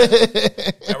in, man.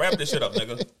 I wrap this shit up,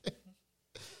 nigga.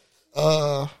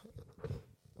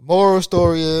 Moral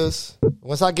story is,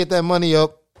 once I get that money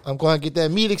up, I'm going to get that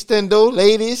meat extendo,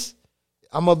 ladies.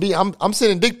 I'm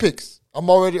sending dick pics. I'm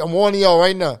warning y'all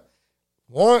right now.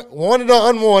 Wanted or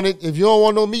unwanted, if you don't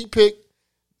want no meat pic,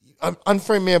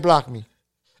 unfriend me and block me.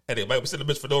 And they might be sending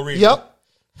a bitch for no reason. Yep.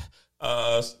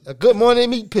 A good morning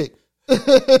meat pic. She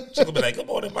gonna be like, "Good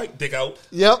morning, Mike. Dick out."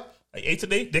 Yep. Like 8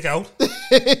 today, dick out.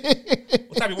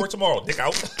 What time you work tomorrow? Dick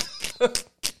out.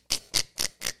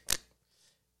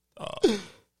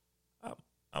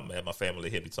 I'm mad my family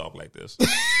hear me talk like this.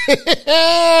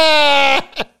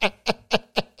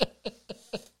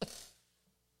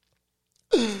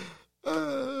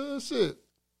 Shit.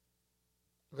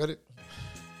 Ready?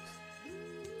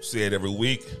 See it every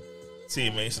week.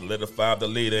 Team ain't solidified. The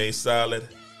leader ain't solid.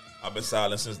 I've been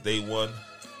silent since day one.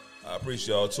 I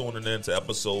appreciate y'all tuning in to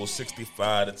episode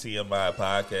 65 of the TMI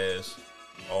podcast.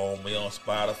 We on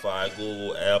Spotify,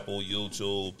 Google, Apple,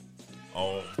 YouTube.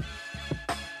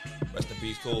 Rest in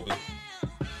peace, Kobe.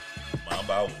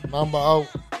 Mamba out. Mamba out.